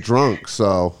 getting drunk.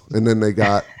 So, and then they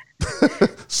got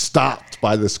stopped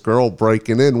by this girl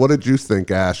breaking in. What did you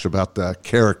think, Ash, about the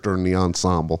character in the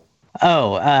ensemble?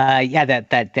 Oh, yeah,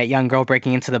 that young girl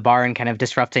breaking into the bar and kind of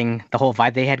disrupting the whole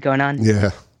vibe they had going on.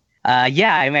 Yeah.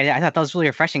 Yeah, I mean, I thought that was really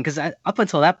refreshing because up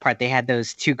until that part, they had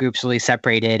those two groups really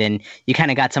separated, and you kind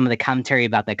of got some of the commentary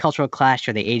about the cultural clash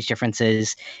or the age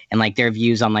differences and like their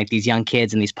views on like these young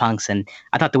kids and these punks. And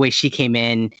I thought the way she came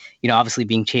in, you know, obviously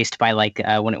being chased by like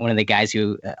one of the guys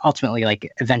who ultimately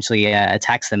like eventually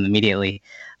attacks them immediately.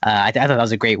 I thought that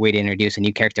was a great way to introduce a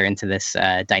new character into this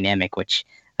dynamic, which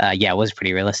was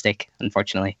pretty realistic,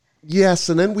 unfortunately. Yes,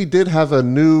 and then we did have a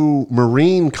new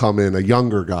Marine come in, a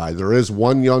younger guy. There is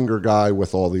one younger guy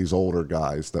with all these older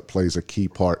guys that plays a key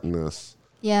part in this.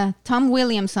 Yeah, Tom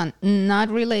Williamson, not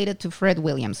related to Fred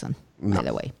Williamson, by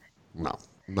the way. No,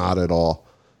 not at all.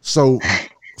 So,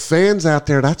 fans out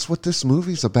there, that's what this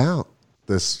movie's about.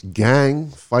 This gang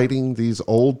fighting these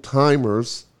old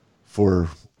timers for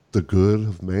the good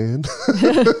of man.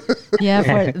 Yeah,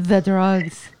 for the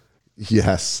drugs.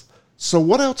 Yes. So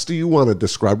what else do you want to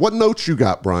describe? What notes you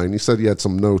got, Brian? You said you had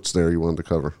some notes there you wanted to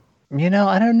cover. You know,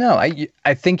 I don't know.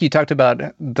 I think you talked about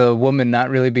the woman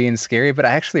not really being scary, but I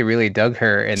actually really dug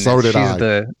her. And so did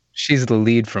I. She's the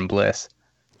lead from Bliss.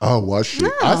 Oh, was she?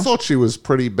 No. I thought she was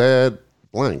pretty bad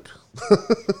blank.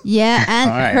 Yeah,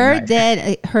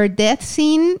 and her death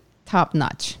scene, top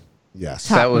notch. Yes.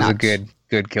 That was a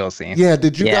good kill scene. Yeah,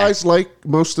 did you guys like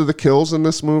most of the kills in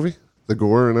this movie? The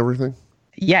gore and everything?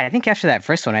 Yeah, I think after that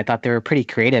first one, I thought they were pretty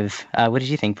creative. What did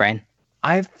you think, Brian?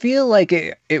 I feel like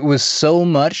it was so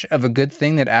much of a good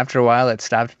thing that after a while it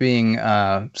stopped being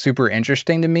super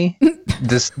interesting to me.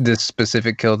 this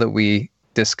specific kill that we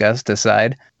discussed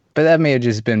aside, but that may have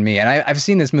just been me. And I've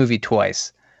seen this movie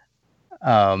twice,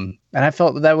 and I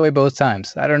felt that way both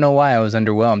times. I don't know why I was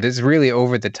underwhelmed. It's really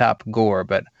over the top gore,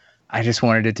 but I just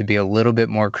wanted it to be a little bit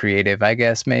more creative, I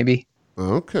guess, maybe.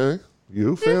 Okay.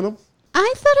 You, Phantom?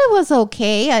 I thought it was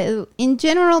okay. In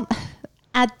general,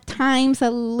 at times a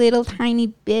little tiny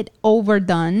bit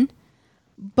overdone,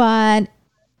 but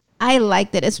I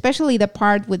liked it, especially the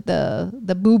part with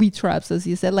the booby traps, as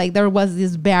you said. Like there was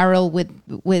this barrel with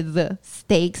the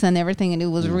stakes and everything, and it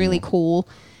was really cool.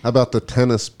 How about the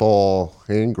tennis ball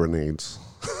hand grenades?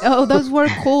 Oh, those were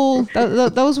cool.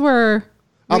 Those were.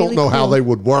 I don't know cool. how they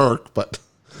would work, but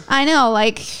I know,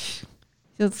 like,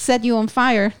 it'll set you on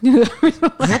fire.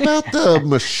 How about the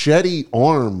machete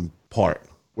arm part?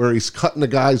 Where he's cutting the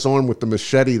guy's arm with the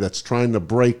machete that's trying to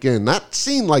break in. That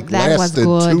scene That was lasted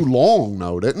good. too long,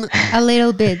 though, didn't it? A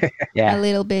little bit. Yeah. A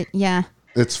little bit, yeah.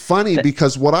 It's funny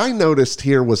because what I noticed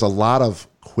here was a lot of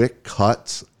quick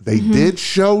cuts. They did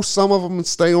show some of them and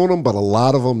stay on them, but a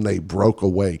lot of them, they broke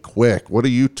away quick. What do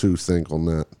you two think on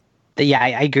that? Yeah,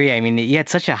 I agree. I mean, you had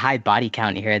such a high body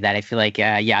count here that I feel like,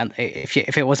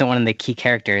 if it wasn't one of the key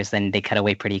characters, then they cut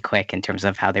away pretty quick in terms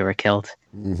of how they were killed.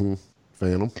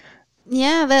 Phantom?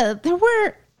 Yeah, there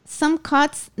were some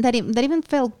cuts that even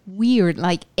felt weird,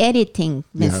 like editing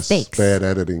mistakes. Yes, bad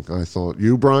editing, I thought.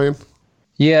 You, Brian?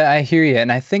 Yeah, I hear you.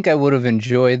 And I think I would have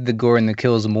enjoyed the gore and the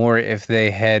kills more if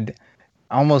they had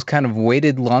almost kind of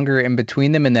waited longer in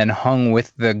between them and then hung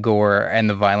with the gore and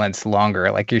the violence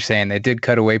longer. Like you're saying, they did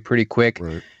cut away pretty quick.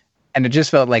 Right. And it just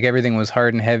felt like everything was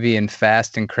hard and heavy and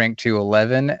fast and cranked to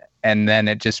 11. And then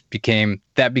it just became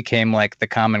like the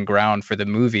common ground for the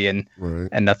movie, and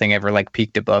nothing ever like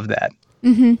peaked above that.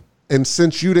 And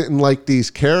since you didn't like these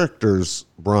characters,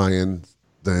 Brian,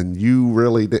 then you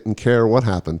really didn't care what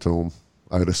happened to them,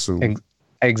 I'd assume.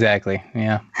 Exactly.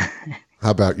 Yeah. How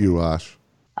about you, Ash?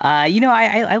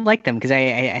 I like them because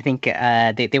I think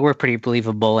they were pretty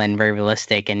believable and very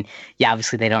realistic. And yeah,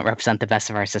 obviously they don't represent the best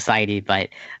of our society, but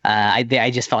I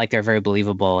just felt like they're very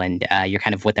believable, and you're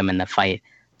kind of with them in the fight.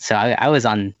 So I was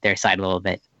on their side a little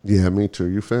bit. Yeah, me too.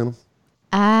 You, Phantom?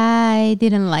 I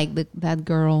didn't like that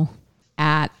girl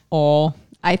at all.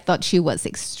 I thought she was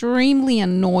extremely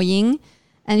annoying.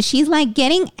 And she's like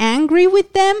getting angry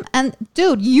with them. And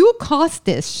dude, you caused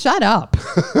this. Shut up.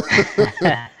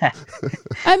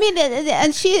 I mean,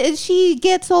 and she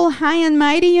gets all high and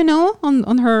mighty,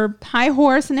 on her high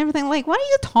horse and everything. Like, what are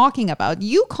you talking about?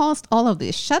 You caused all of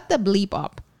this. Shut the bleep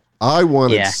up. I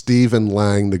wanted Stephen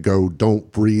Lang to go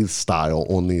 "Don't Breathe" style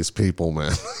on these people,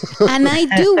 man. And I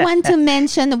do want to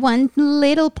mention one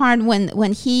little part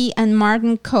when he and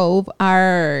Martin Cove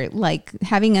are like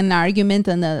having an argument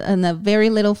and a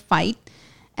very little fight,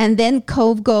 and then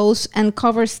Cove goes and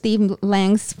covers Steve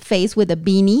Lang's face with a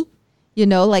beanie,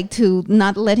 like to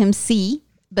not let him see.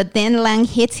 But then Lang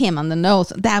hits him on the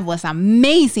nose. That was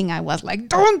amazing. I was like,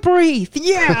 "Don't breathe."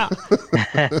 Yeah.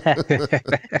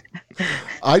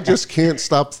 I just can't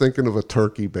stop thinking of a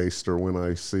turkey baster when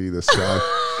I see this guy.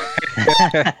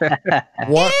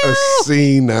 What a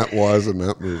scene that was in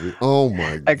that movie. Oh,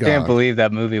 my God. I can't believe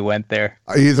that movie went there.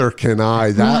 Either can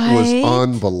I. That was Right?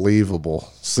 unbelievable.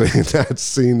 Seeing that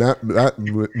scene, that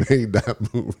made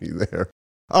that movie there.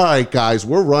 All right, guys,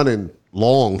 we're running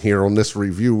long here on this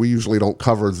review. We usually don't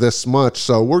cover this much,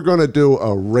 so we're going to do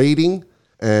a rating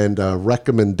and a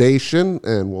recommendation,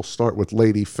 and we'll start with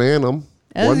Lady Phantom.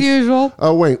 As usual.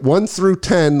 Oh, wait, 1 through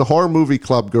 10. The Horror Movie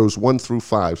Club goes 1 through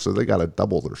 5, so they got to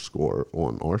double their score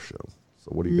on our show.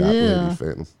 So what do you got, Lady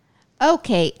Phantom?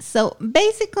 Okay, so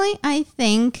basically, I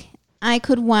think I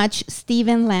could watch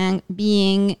Stephen Lang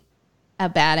being a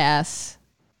badass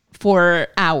for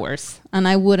hours, and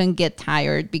I wouldn't get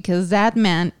tired because that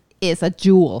man is a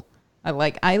jewel.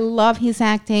 I love his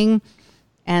acting,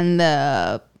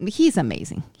 and he's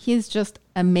amazing. He's just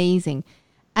amazing.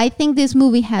 I think this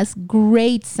movie has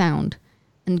great sound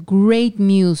and great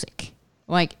music,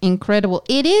 like incredible.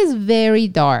 It is very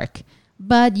dark,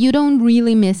 but you don't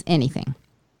really miss anything.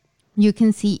 You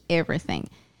can see everything.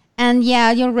 And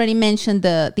yeah, you already mentioned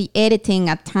the editing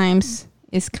at times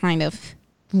is kind of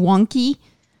wonky.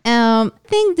 I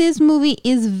think this movie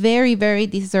is very, very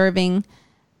deserving.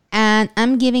 And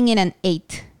I'm giving it an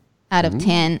 8 out of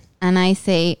 10. And I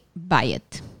say, buy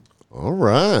it. All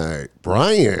right.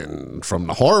 Brian, from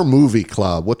the Horror Movie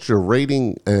Club, what's your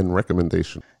rating and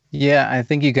recommendation? Yeah, I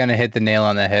think you kind of hit the nail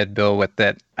on the head, Bill, with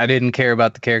that. I didn't care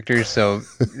about the characters, so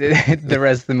the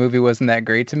rest of the movie wasn't that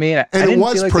great to me. And it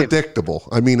was predictable.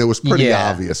 I mean, it was pretty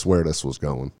obvious where this was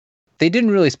going. They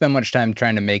didn't really spend much time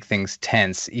trying to make things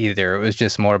tense either. It was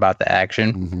just more about the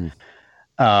action.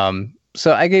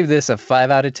 So I gave this a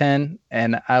 5 out of 10,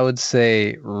 and I would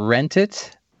say rent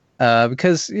it.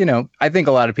 Because, I think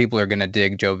a lot of people are going to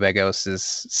dig Joe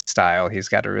Begos' style. He's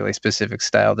got a really specific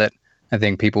style that I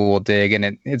think people will dig,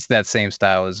 and it's that same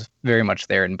style is very much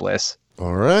there in Bliss.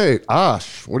 All right.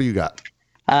 Ash, what do you got?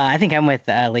 I think I'm with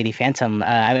Lady Phantom.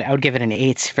 I would give it an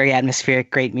 8. Very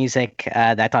atmospheric, great music.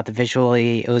 I thought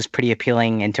visually it was pretty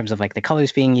appealing in terms of like the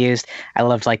colors being used. I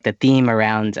loved like the theme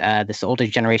around this older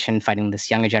generation fighting this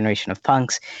younger generation of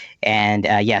punks. And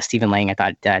Stephen Lang, I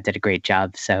thought did a great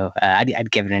job. So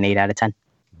I'd give it an 8 out of 10.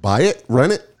 Buy it,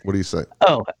 rent it. What do you say?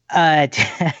 Oh,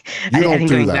 You don't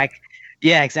do that. Back.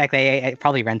 Yeah, exactly. I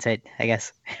probably rent it, I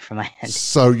guess, from my end.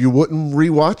 So you wouldn't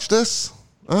rewatch this,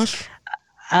 Ash?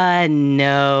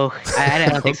 No, I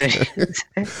don't think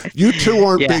so. You two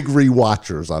aren't Yeah. big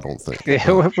rewatchers, I don't think.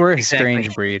 We're a Exactly.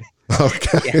 strange breed.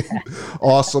 Okay.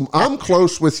 Awesome. I'm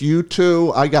close with you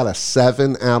two. I got a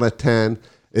 7 out of 10.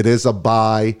 It is a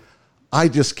buy. I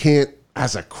just can't,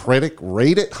 as a critic,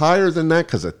 rate it higher than that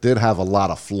because it did have a lot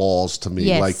of flaws to me.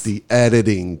 Yes. Like the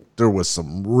editing, there was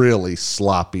some really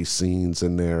sloppy scenes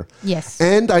in there. Yes.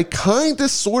 And I kind of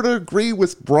sort of agree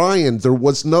with Brian. There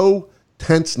was no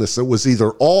tenseness. It was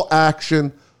either all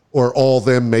action or all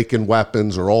them making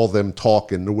weapons or all them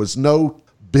talking. There was no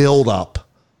build up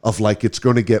of like it's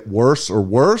going to get worse or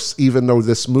worse, even though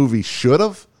this movie should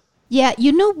have. Yeah,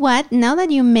 you know what? Now that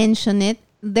you mention it,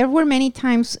 there were many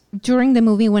times during the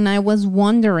movie when I was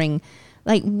wondering,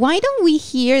 like, why don't we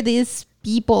hear these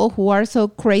people who are so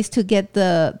crazy to get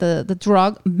the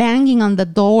drug banging on the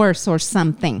doors or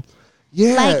something?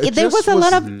 Yeah, Like it there just was a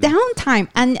lot of downtime,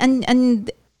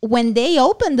 and when they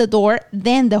open the door,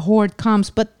 then the horde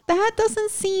comes. But that doesn't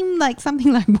seem like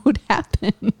something like would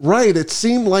happen. Right. It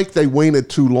seemed like they waited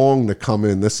too long to come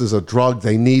in. This is a drug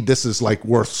they need. This is like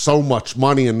worth so much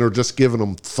money, and they're just giving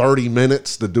them 30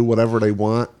 minutes to do whatever they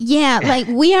want. Yeah, like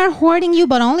we are hoarding you,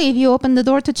 but only if you open the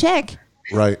door to check,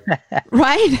 Right.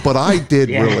 right? But I did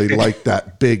really like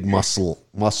that big muscle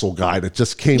guy that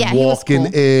just came Yeah, he was walking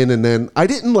cool. in, and then I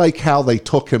didn't like how they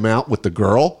took him out with the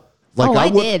girl. Like Oh, I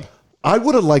did. I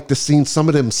would have liked to seen some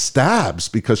of them stabs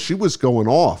because she was going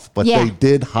off, but Yeah. they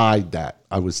did hide that.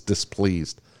 I was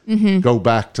displeased. Mm-hmm. Go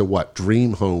back to what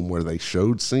Dream Home where they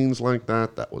showed scenes like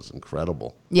that. That was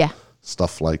incredible. Yeah.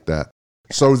 Stuff like that.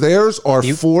 So there's our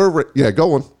 4. Yeah,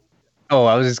 go on. Oh,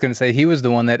 I was just gonna say he was the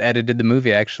one that edited the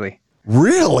movie. Actually,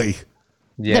 Really?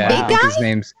 yeah, big I think his guy?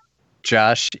 name's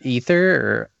Josh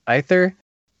Ether.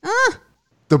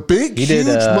 The big, He huge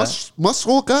did,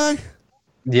 muscle guy?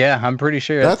 Yeah, I'm pretty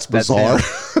sure That's bizarre.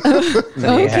 him.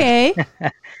 Okay.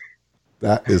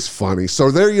 That is funny.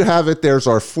 So there you have it. There's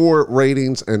our 4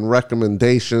 ratings and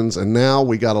recommendations. And now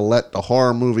we got to let the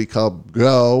Horror Movie Club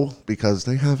go because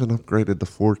they haven't upgraded to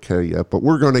 4K yet, but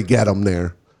we're going to get them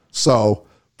there. So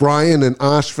Brian and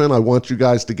Ashvin, I want you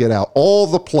guys to get out all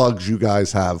the plugs you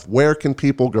guys have. Where can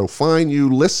people go find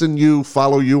you, listen you,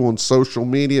 follow you on social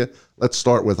media? Let's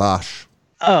start with Ash.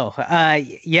 Oh,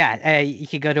 yeah. You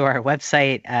could go to our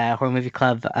website, Horror Movie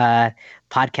Club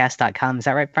podcast.com. Is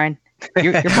that right, Brian?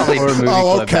 You're probably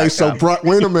Oh, okay. So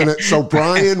wait a minute. So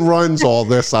Brian runs all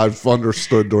this. I've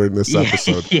understood during this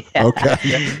episode. Yeah.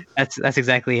 Okay. That's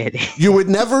exactly it. You would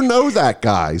never know that,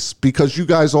 guys, because you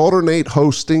guys alternate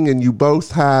hosting and you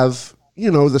both have,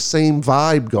 the same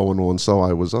vibe going on. So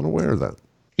I was unaware of that.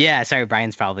 Yeah, sorry,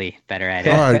 Brian's probably better at it.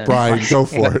 All right, Brian, go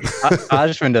for it.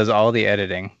 Ashvin does all the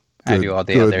editing. I do all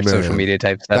the good other man. social media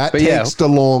type stuff. That But takes the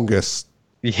longest,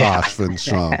 yeah. Ashvin's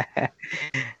job.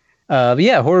 But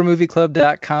yeah,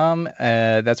 horrormovieclub.com.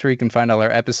 That's where you can find all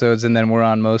our episodes. And then we're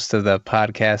on most of the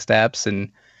podcast apps.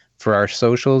 And for our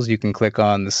socials, you can click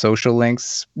on the social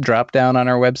links drop down on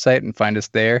our website and find us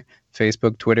there.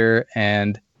 Facebook, Twitter,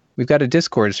 and we've got a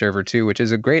Discord server too, which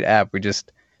is a great app. We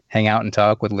just hang out and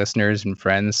talk with listeners and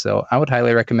friends. So I would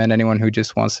highly recommend anyone who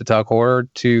just wants to talk horror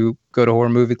to go to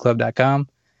horrormovieclub.com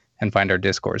and find our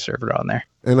Discord server on there.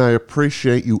 And I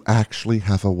appreciate you actually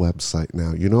have a website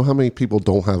now. You know how many people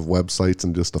don't have websites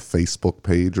and just a Facebook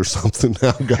page or something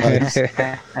now, guys?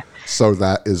 So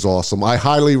that is awesome. I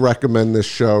highly recommend this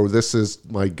show. This is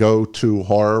my go-to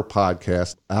horror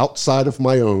podcast, outside of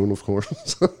my own, of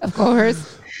course. Of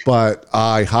course. But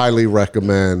I highly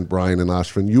recommend Brian and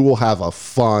Ashvin. You will have a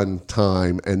fun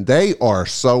time. And they are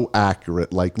so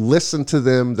accurate. Like, listen to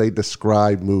them. They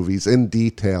describe movies in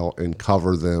detail and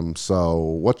cover them. So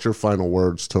what's your final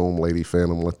words to them, Lady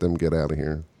Phantom? Let them get out of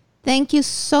here. Thank you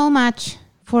so much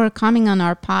for coming on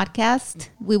our podcast.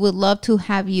 We would love to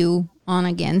have you on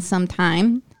again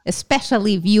sometime,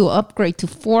 especially if you upgrade to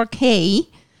 4K.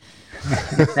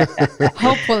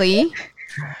 Hopefully.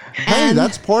 Hey, And-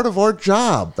 that's part of our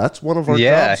job. That's one of our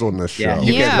jobs on this show. Yeah.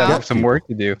 You guys Yeah. have some work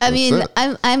to do. I mean, it.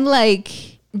 I'm like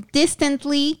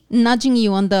distantly nudging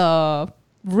you on the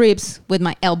ribs with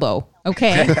my elbow.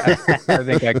 Okay. I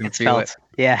think I can It's feel felt. it.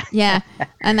 Yeah. Yeah.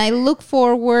 And I look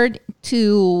forward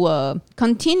to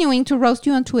continuing to roast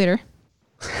you on Twitter.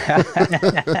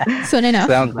 Soon enough.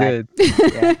 Sounds good.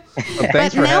 Yeah. Well, But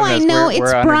thanks for now having I us. know We're it's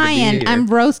honored to be Brian here. I'm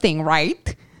roasting,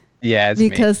 right? Yeah, it's me.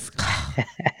 Because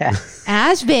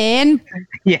Ashvin.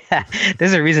 Yeah.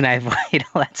 There's a reason I avoid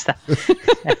all that stuff.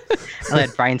 I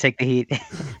let Brian take the heat.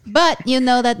 But you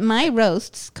know that my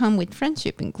roasts come with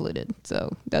friendship included,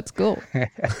 so that's cool.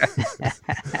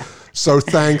 So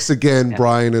thanks again,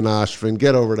 Brian and Ashvin.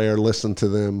 Get over there, listen to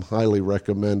them. Highly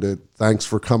recommend it. Thanks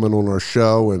for coming on our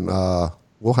show, and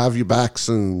we'll have you back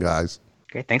soon, guys.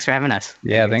 Great. Thanks for having us.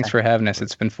 Yeah, thanks for having us.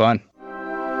 It's been fun.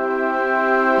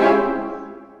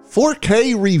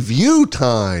 4K review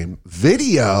time.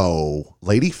 Video.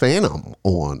 Lady Phantom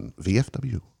on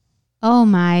VFW. Oh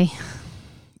my,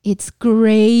 it's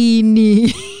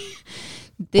grainy.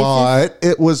 But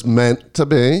it was meant to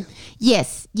be.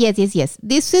 Yes.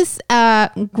 This is a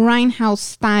Grindhouse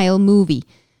style movie.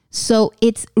 So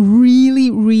it's really,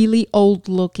 really old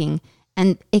looking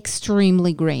and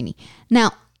extremely grainy.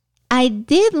 Now, I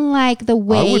did like the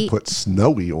way... I would put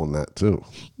snowy on that too.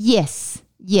 Yes.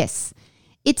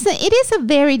 It is a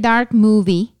very dark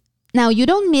movie. Now, you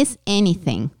don't miss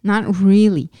anything. Not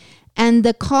really. And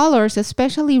the colors,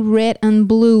 especially red and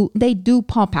blue, they do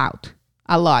pop out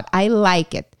a lot. I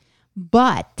like it.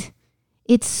 But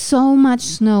it's so much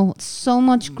snow, so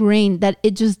much grain that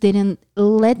it just didn't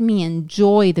let me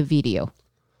enjoy the video.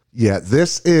 Yeah,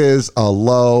 this is a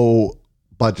low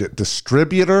budget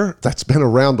distributor that's been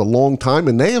around a long time,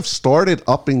 and they have started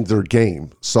upping their game.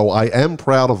 So I am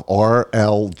proud of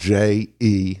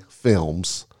RLJE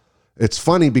Films. It's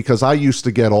funny because I used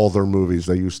to get all their movies.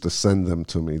 They used to send them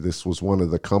to me. This was one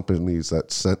of the companies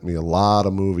that sent me a lot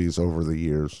of movies over the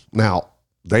years. Now,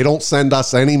 they don't send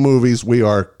us any movies. We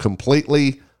are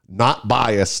completely not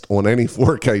biased on any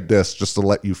 4K disc, just to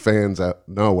let you fans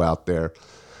know out there.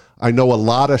 I know a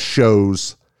lot of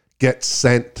shows get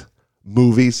sent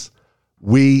movies.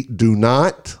 We do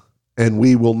not, and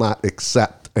we will not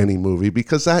accept any movie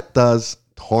because that does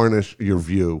tarnish your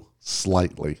view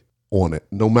slightly on it.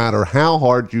 No matter how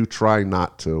hard you try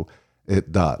not to,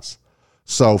 it does.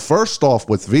 So first off,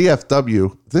 with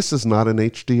VFW, this is not an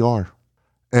HDR.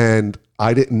 And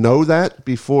I didn't know that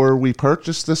before we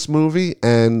purchased this movie.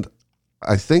 And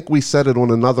I think we said it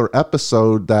on another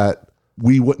episode that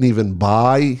we wouldn't even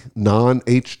buy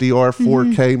non-HDR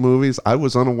 4K movies. I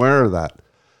was unaware of that.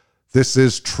 This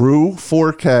is true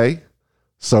 4K.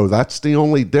 So that's the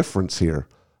only difference here.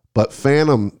 But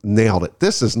Phantom nailed it.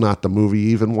 This is not the movie you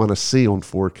even want to see on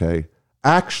 4K.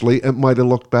 Actually, it might have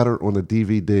looked better on a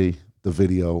DVD, the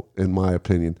video, in my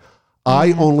opinion.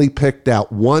 I only picked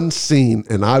out one scene,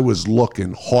 and I was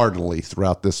looking heartily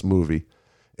throughout this movie.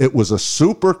 It was a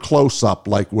super close-up,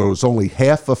 like where it was only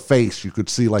half a face. You could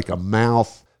see like a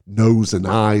mouth, nose, and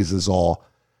eyes is all.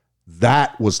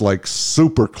 That was like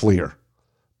super clear.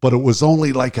 But it was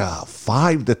only like a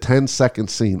 5 to 10 second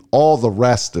scene. All the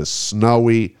rest is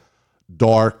snowy,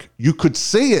 dark. You could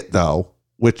see it though,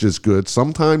 which is good.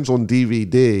 Sometimes on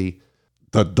DVD,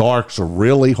 the darks are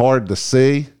really hard to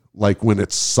see. Like when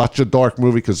it's such a dark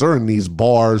movie, because they're in these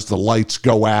bars, the lights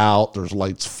go out. There's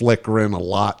lights flickering a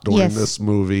lot during this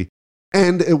movie.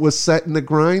 And it was set in the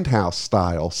Grindhouse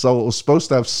style. So it was supposed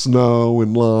to have snow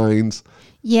and lines.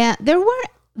 Yeah, there were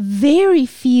very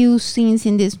few scenes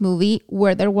in this movie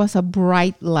where there was a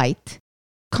bright light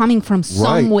coming from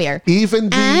somewhere. Right. Even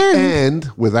the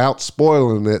end, without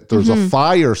spoiling it, there's a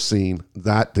fire scene.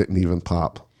 That didn't even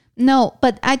pop. No,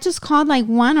 but I just caught like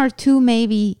one or two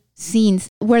maybe scenes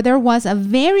where there was a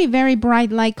very, very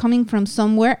bright light coming from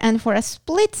somewhere. And for a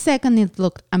split second, it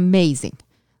looked amazing.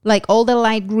 Like all the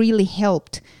light really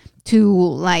helped to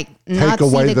like not take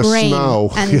away see the the grain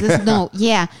snow. and the snow.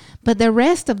 Yeah. But the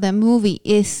rest of the movie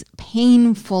is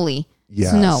painfully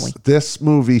snowy. This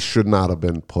movie should not have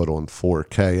been put on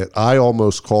 4K. I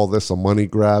almost call this a money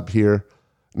grab here.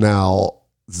 Now,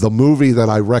 the movie that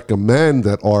I recommend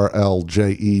that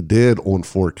RLJE did on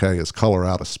 4K is Color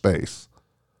Out of Space.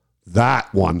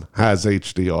 That one has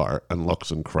HDR and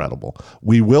looks incredible.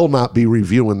 We will not be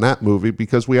reviewing that movie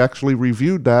because we actually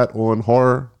reviewed that on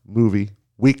Horror Movie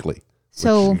Weekly.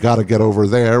 So you got to get over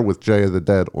there with Jay of the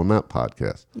Dead on that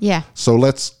podcast. Yeah. So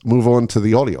let's move on to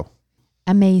the audio.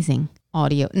 Amazing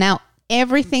audio. Now,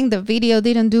 everything the video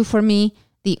didn't do for me,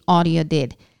 the audio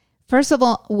did. First of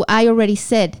all, I already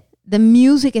said the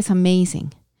music is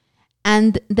amazing.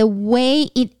 And the way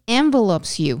it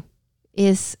envelopes you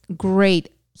is great.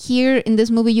 Here in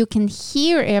this movie, you can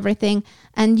hear everything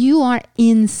and you are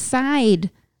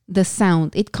inside the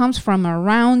sound. It comes from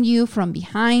around you, from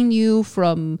behind you,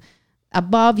 from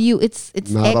above you. It's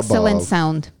not excellent above.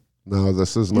 sound. No,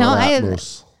 this is not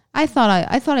Atmos. I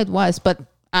thought it was, but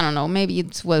I don't know. Maybe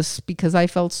it was because I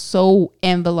felt so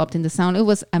enveloped in the sound. It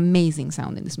was amazing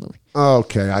sound in this movie.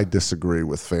 Okay, I disagree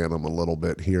with Phantom a little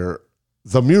bit here.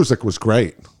 The music was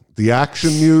great. The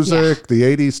action music, the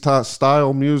 80s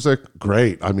style music,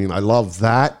 great. I mean, I love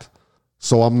that.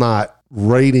 So I'm not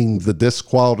rating the disc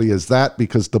quality as that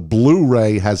because the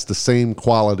Blu-ray has the same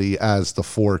quality as the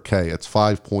 4K. It's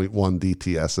 5.1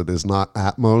 DTS. It is not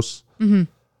Atmos. Mm-hmm.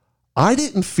 I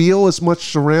didn't feel as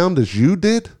much surround as you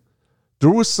did. There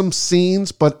was some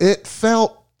scenes, but it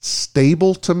felt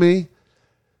stable to me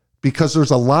because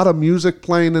there's a lot of music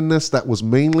playing in this that was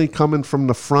mainly coming from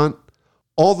the front.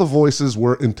 All the voices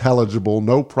were intelligible.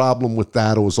 No problem with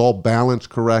that. It was all balanced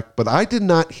correct, but I did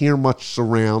not hear much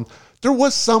surround. There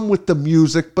was some with the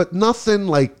music, but nothing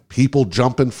like people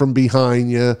jumping from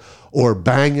behind you or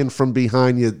banging from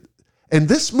behind you. And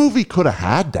this movie could have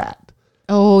had that.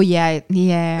 Oh, yeah.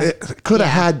 It could have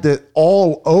had that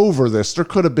all over this. There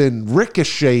could have been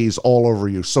ricochets all over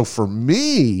you. So for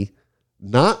me,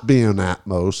 not being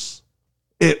Atmos,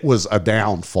 it was a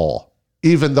downfall,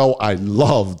 even though I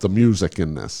loved the music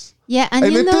in this. Yeah, and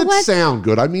it you know did what? sound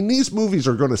good. I mean, these movies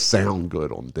are going to sound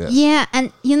good on disc. Yeah,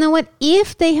 and you know what?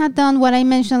 If they had done what I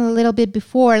mentioned a little bit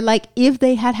before, like if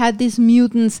they had these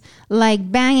mutants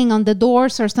like banging on the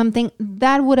doors or something,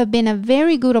 that would have been a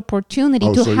very good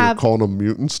opportunity to so have. You're calling them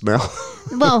mutants now?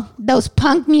 Well, those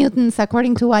punk mutants,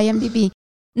 according to IMDb.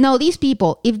 No, these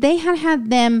people, if they had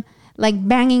them like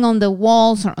banging on the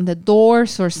walls or on the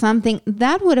doors or something,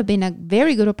 that would have been a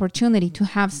very good opportunity to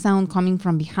have sound coming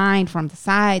from behind, from the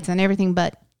sides and everything,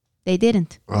 but they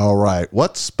didn't. All right.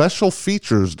 What special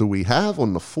features do we have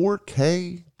on the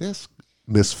 4K disc,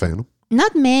 Miss Phantom?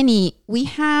 Not many. We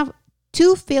have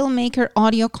 2 filmmaker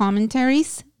audio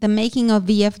commentaries, the making of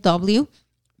VFW,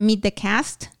 meet the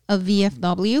cast of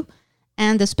VFW,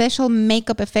 and the special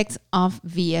makeup effects of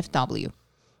VFW.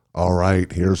 All right,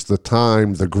 here's the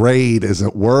time. The grade, is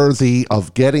it worthy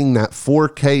of getting that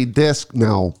 4K disc?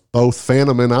 Now, both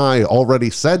Phantom and I already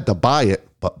said to buy it,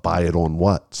 but buy it on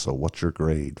what? So what's your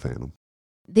grade, Phantom?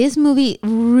 This movie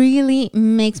really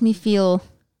makes me feel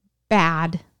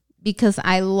bad because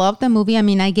I love the movie. I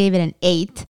mean, I gave it an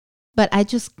 8, but I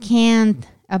just can't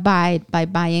abide by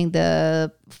buying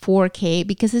the 4K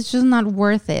because it's just not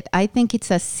worth it. I think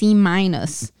it's a C-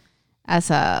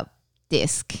 as a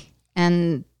disc.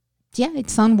 And yeah,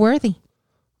 it's unworthy.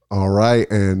 All right,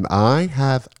 and I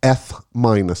have F-,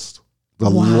 the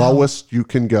lowest you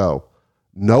can go.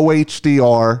 No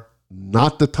HDR,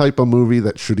 not the type of movie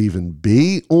that should even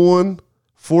be on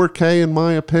 4K in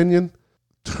my opinion.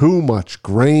 Too much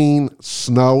grain,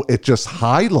 snow, it just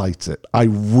highlights it. I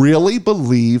really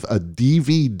believe a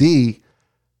DVD,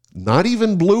 not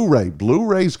even Blu-ray.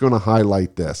 Blu-ray's going to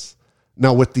highlight this.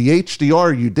 Now with the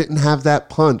HDR, you didn't have that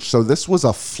punch, so this was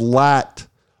a flat,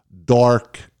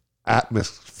 dark,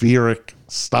 atmospheric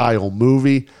style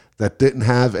movie that didn't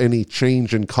have any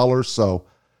change in color. So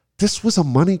this was a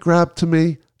money grab to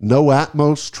me. No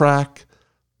Atmos track,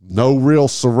 no real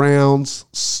surrounds.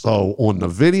 So on the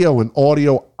video and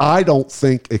audio, I don't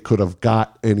think it could have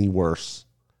got any worse.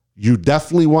 You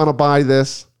definitely want to buy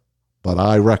this, but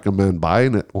I recommend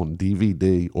buying it on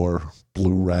DVD or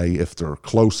Blu-ray if they're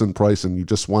close in price and you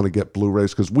just want to get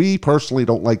Blu-rays, because we personally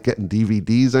don't like getting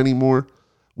DVDs anymore.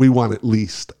 We want at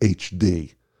least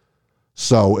HD.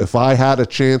 So if I had a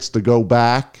chance to go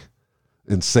back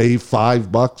and save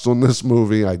 $5 on this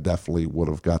movie, I definitely would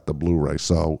have got the Blu-ray.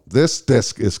 So this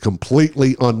disc is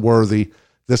completely unworthy.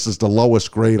 This is the lowest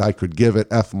grade I could give it,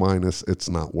 F-. It's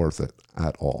not worth it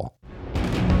at all.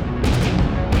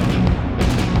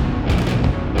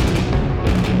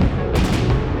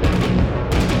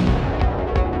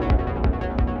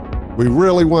 We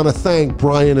really want to thank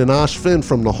Brian and Ashvin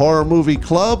from the Horror Movie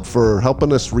Club for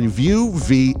helping us review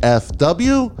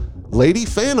VFW. Lady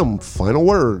Phantom, final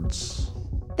words.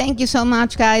 Thank you so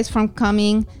much, guys, for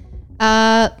coming.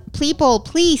 People,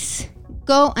 please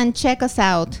go and check us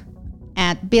out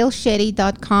at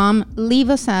billshetty.com.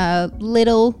 Leave us a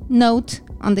little note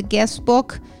on the guest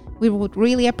book. We would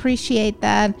really appreciate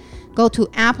that. Go to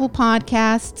Apple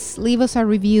Podcasts. Leave us a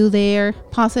review there,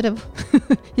 positive,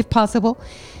 if possible.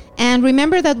 And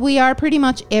remember that we are pretty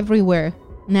much everywhere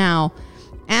now.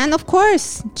 And of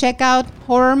course, check out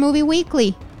Horror Movie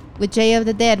Weekly with Jay of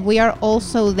the Dead. We are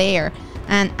also there.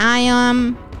 And I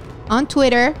am on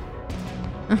Twitter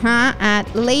at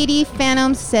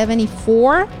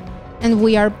LadyPhantom74. And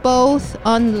we are both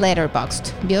on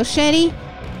Letterboxd. Bill Shetty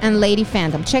and Lady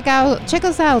Phantom. Check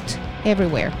us out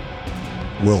everywhere.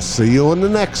 We'll see you on the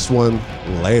next one.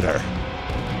 Later.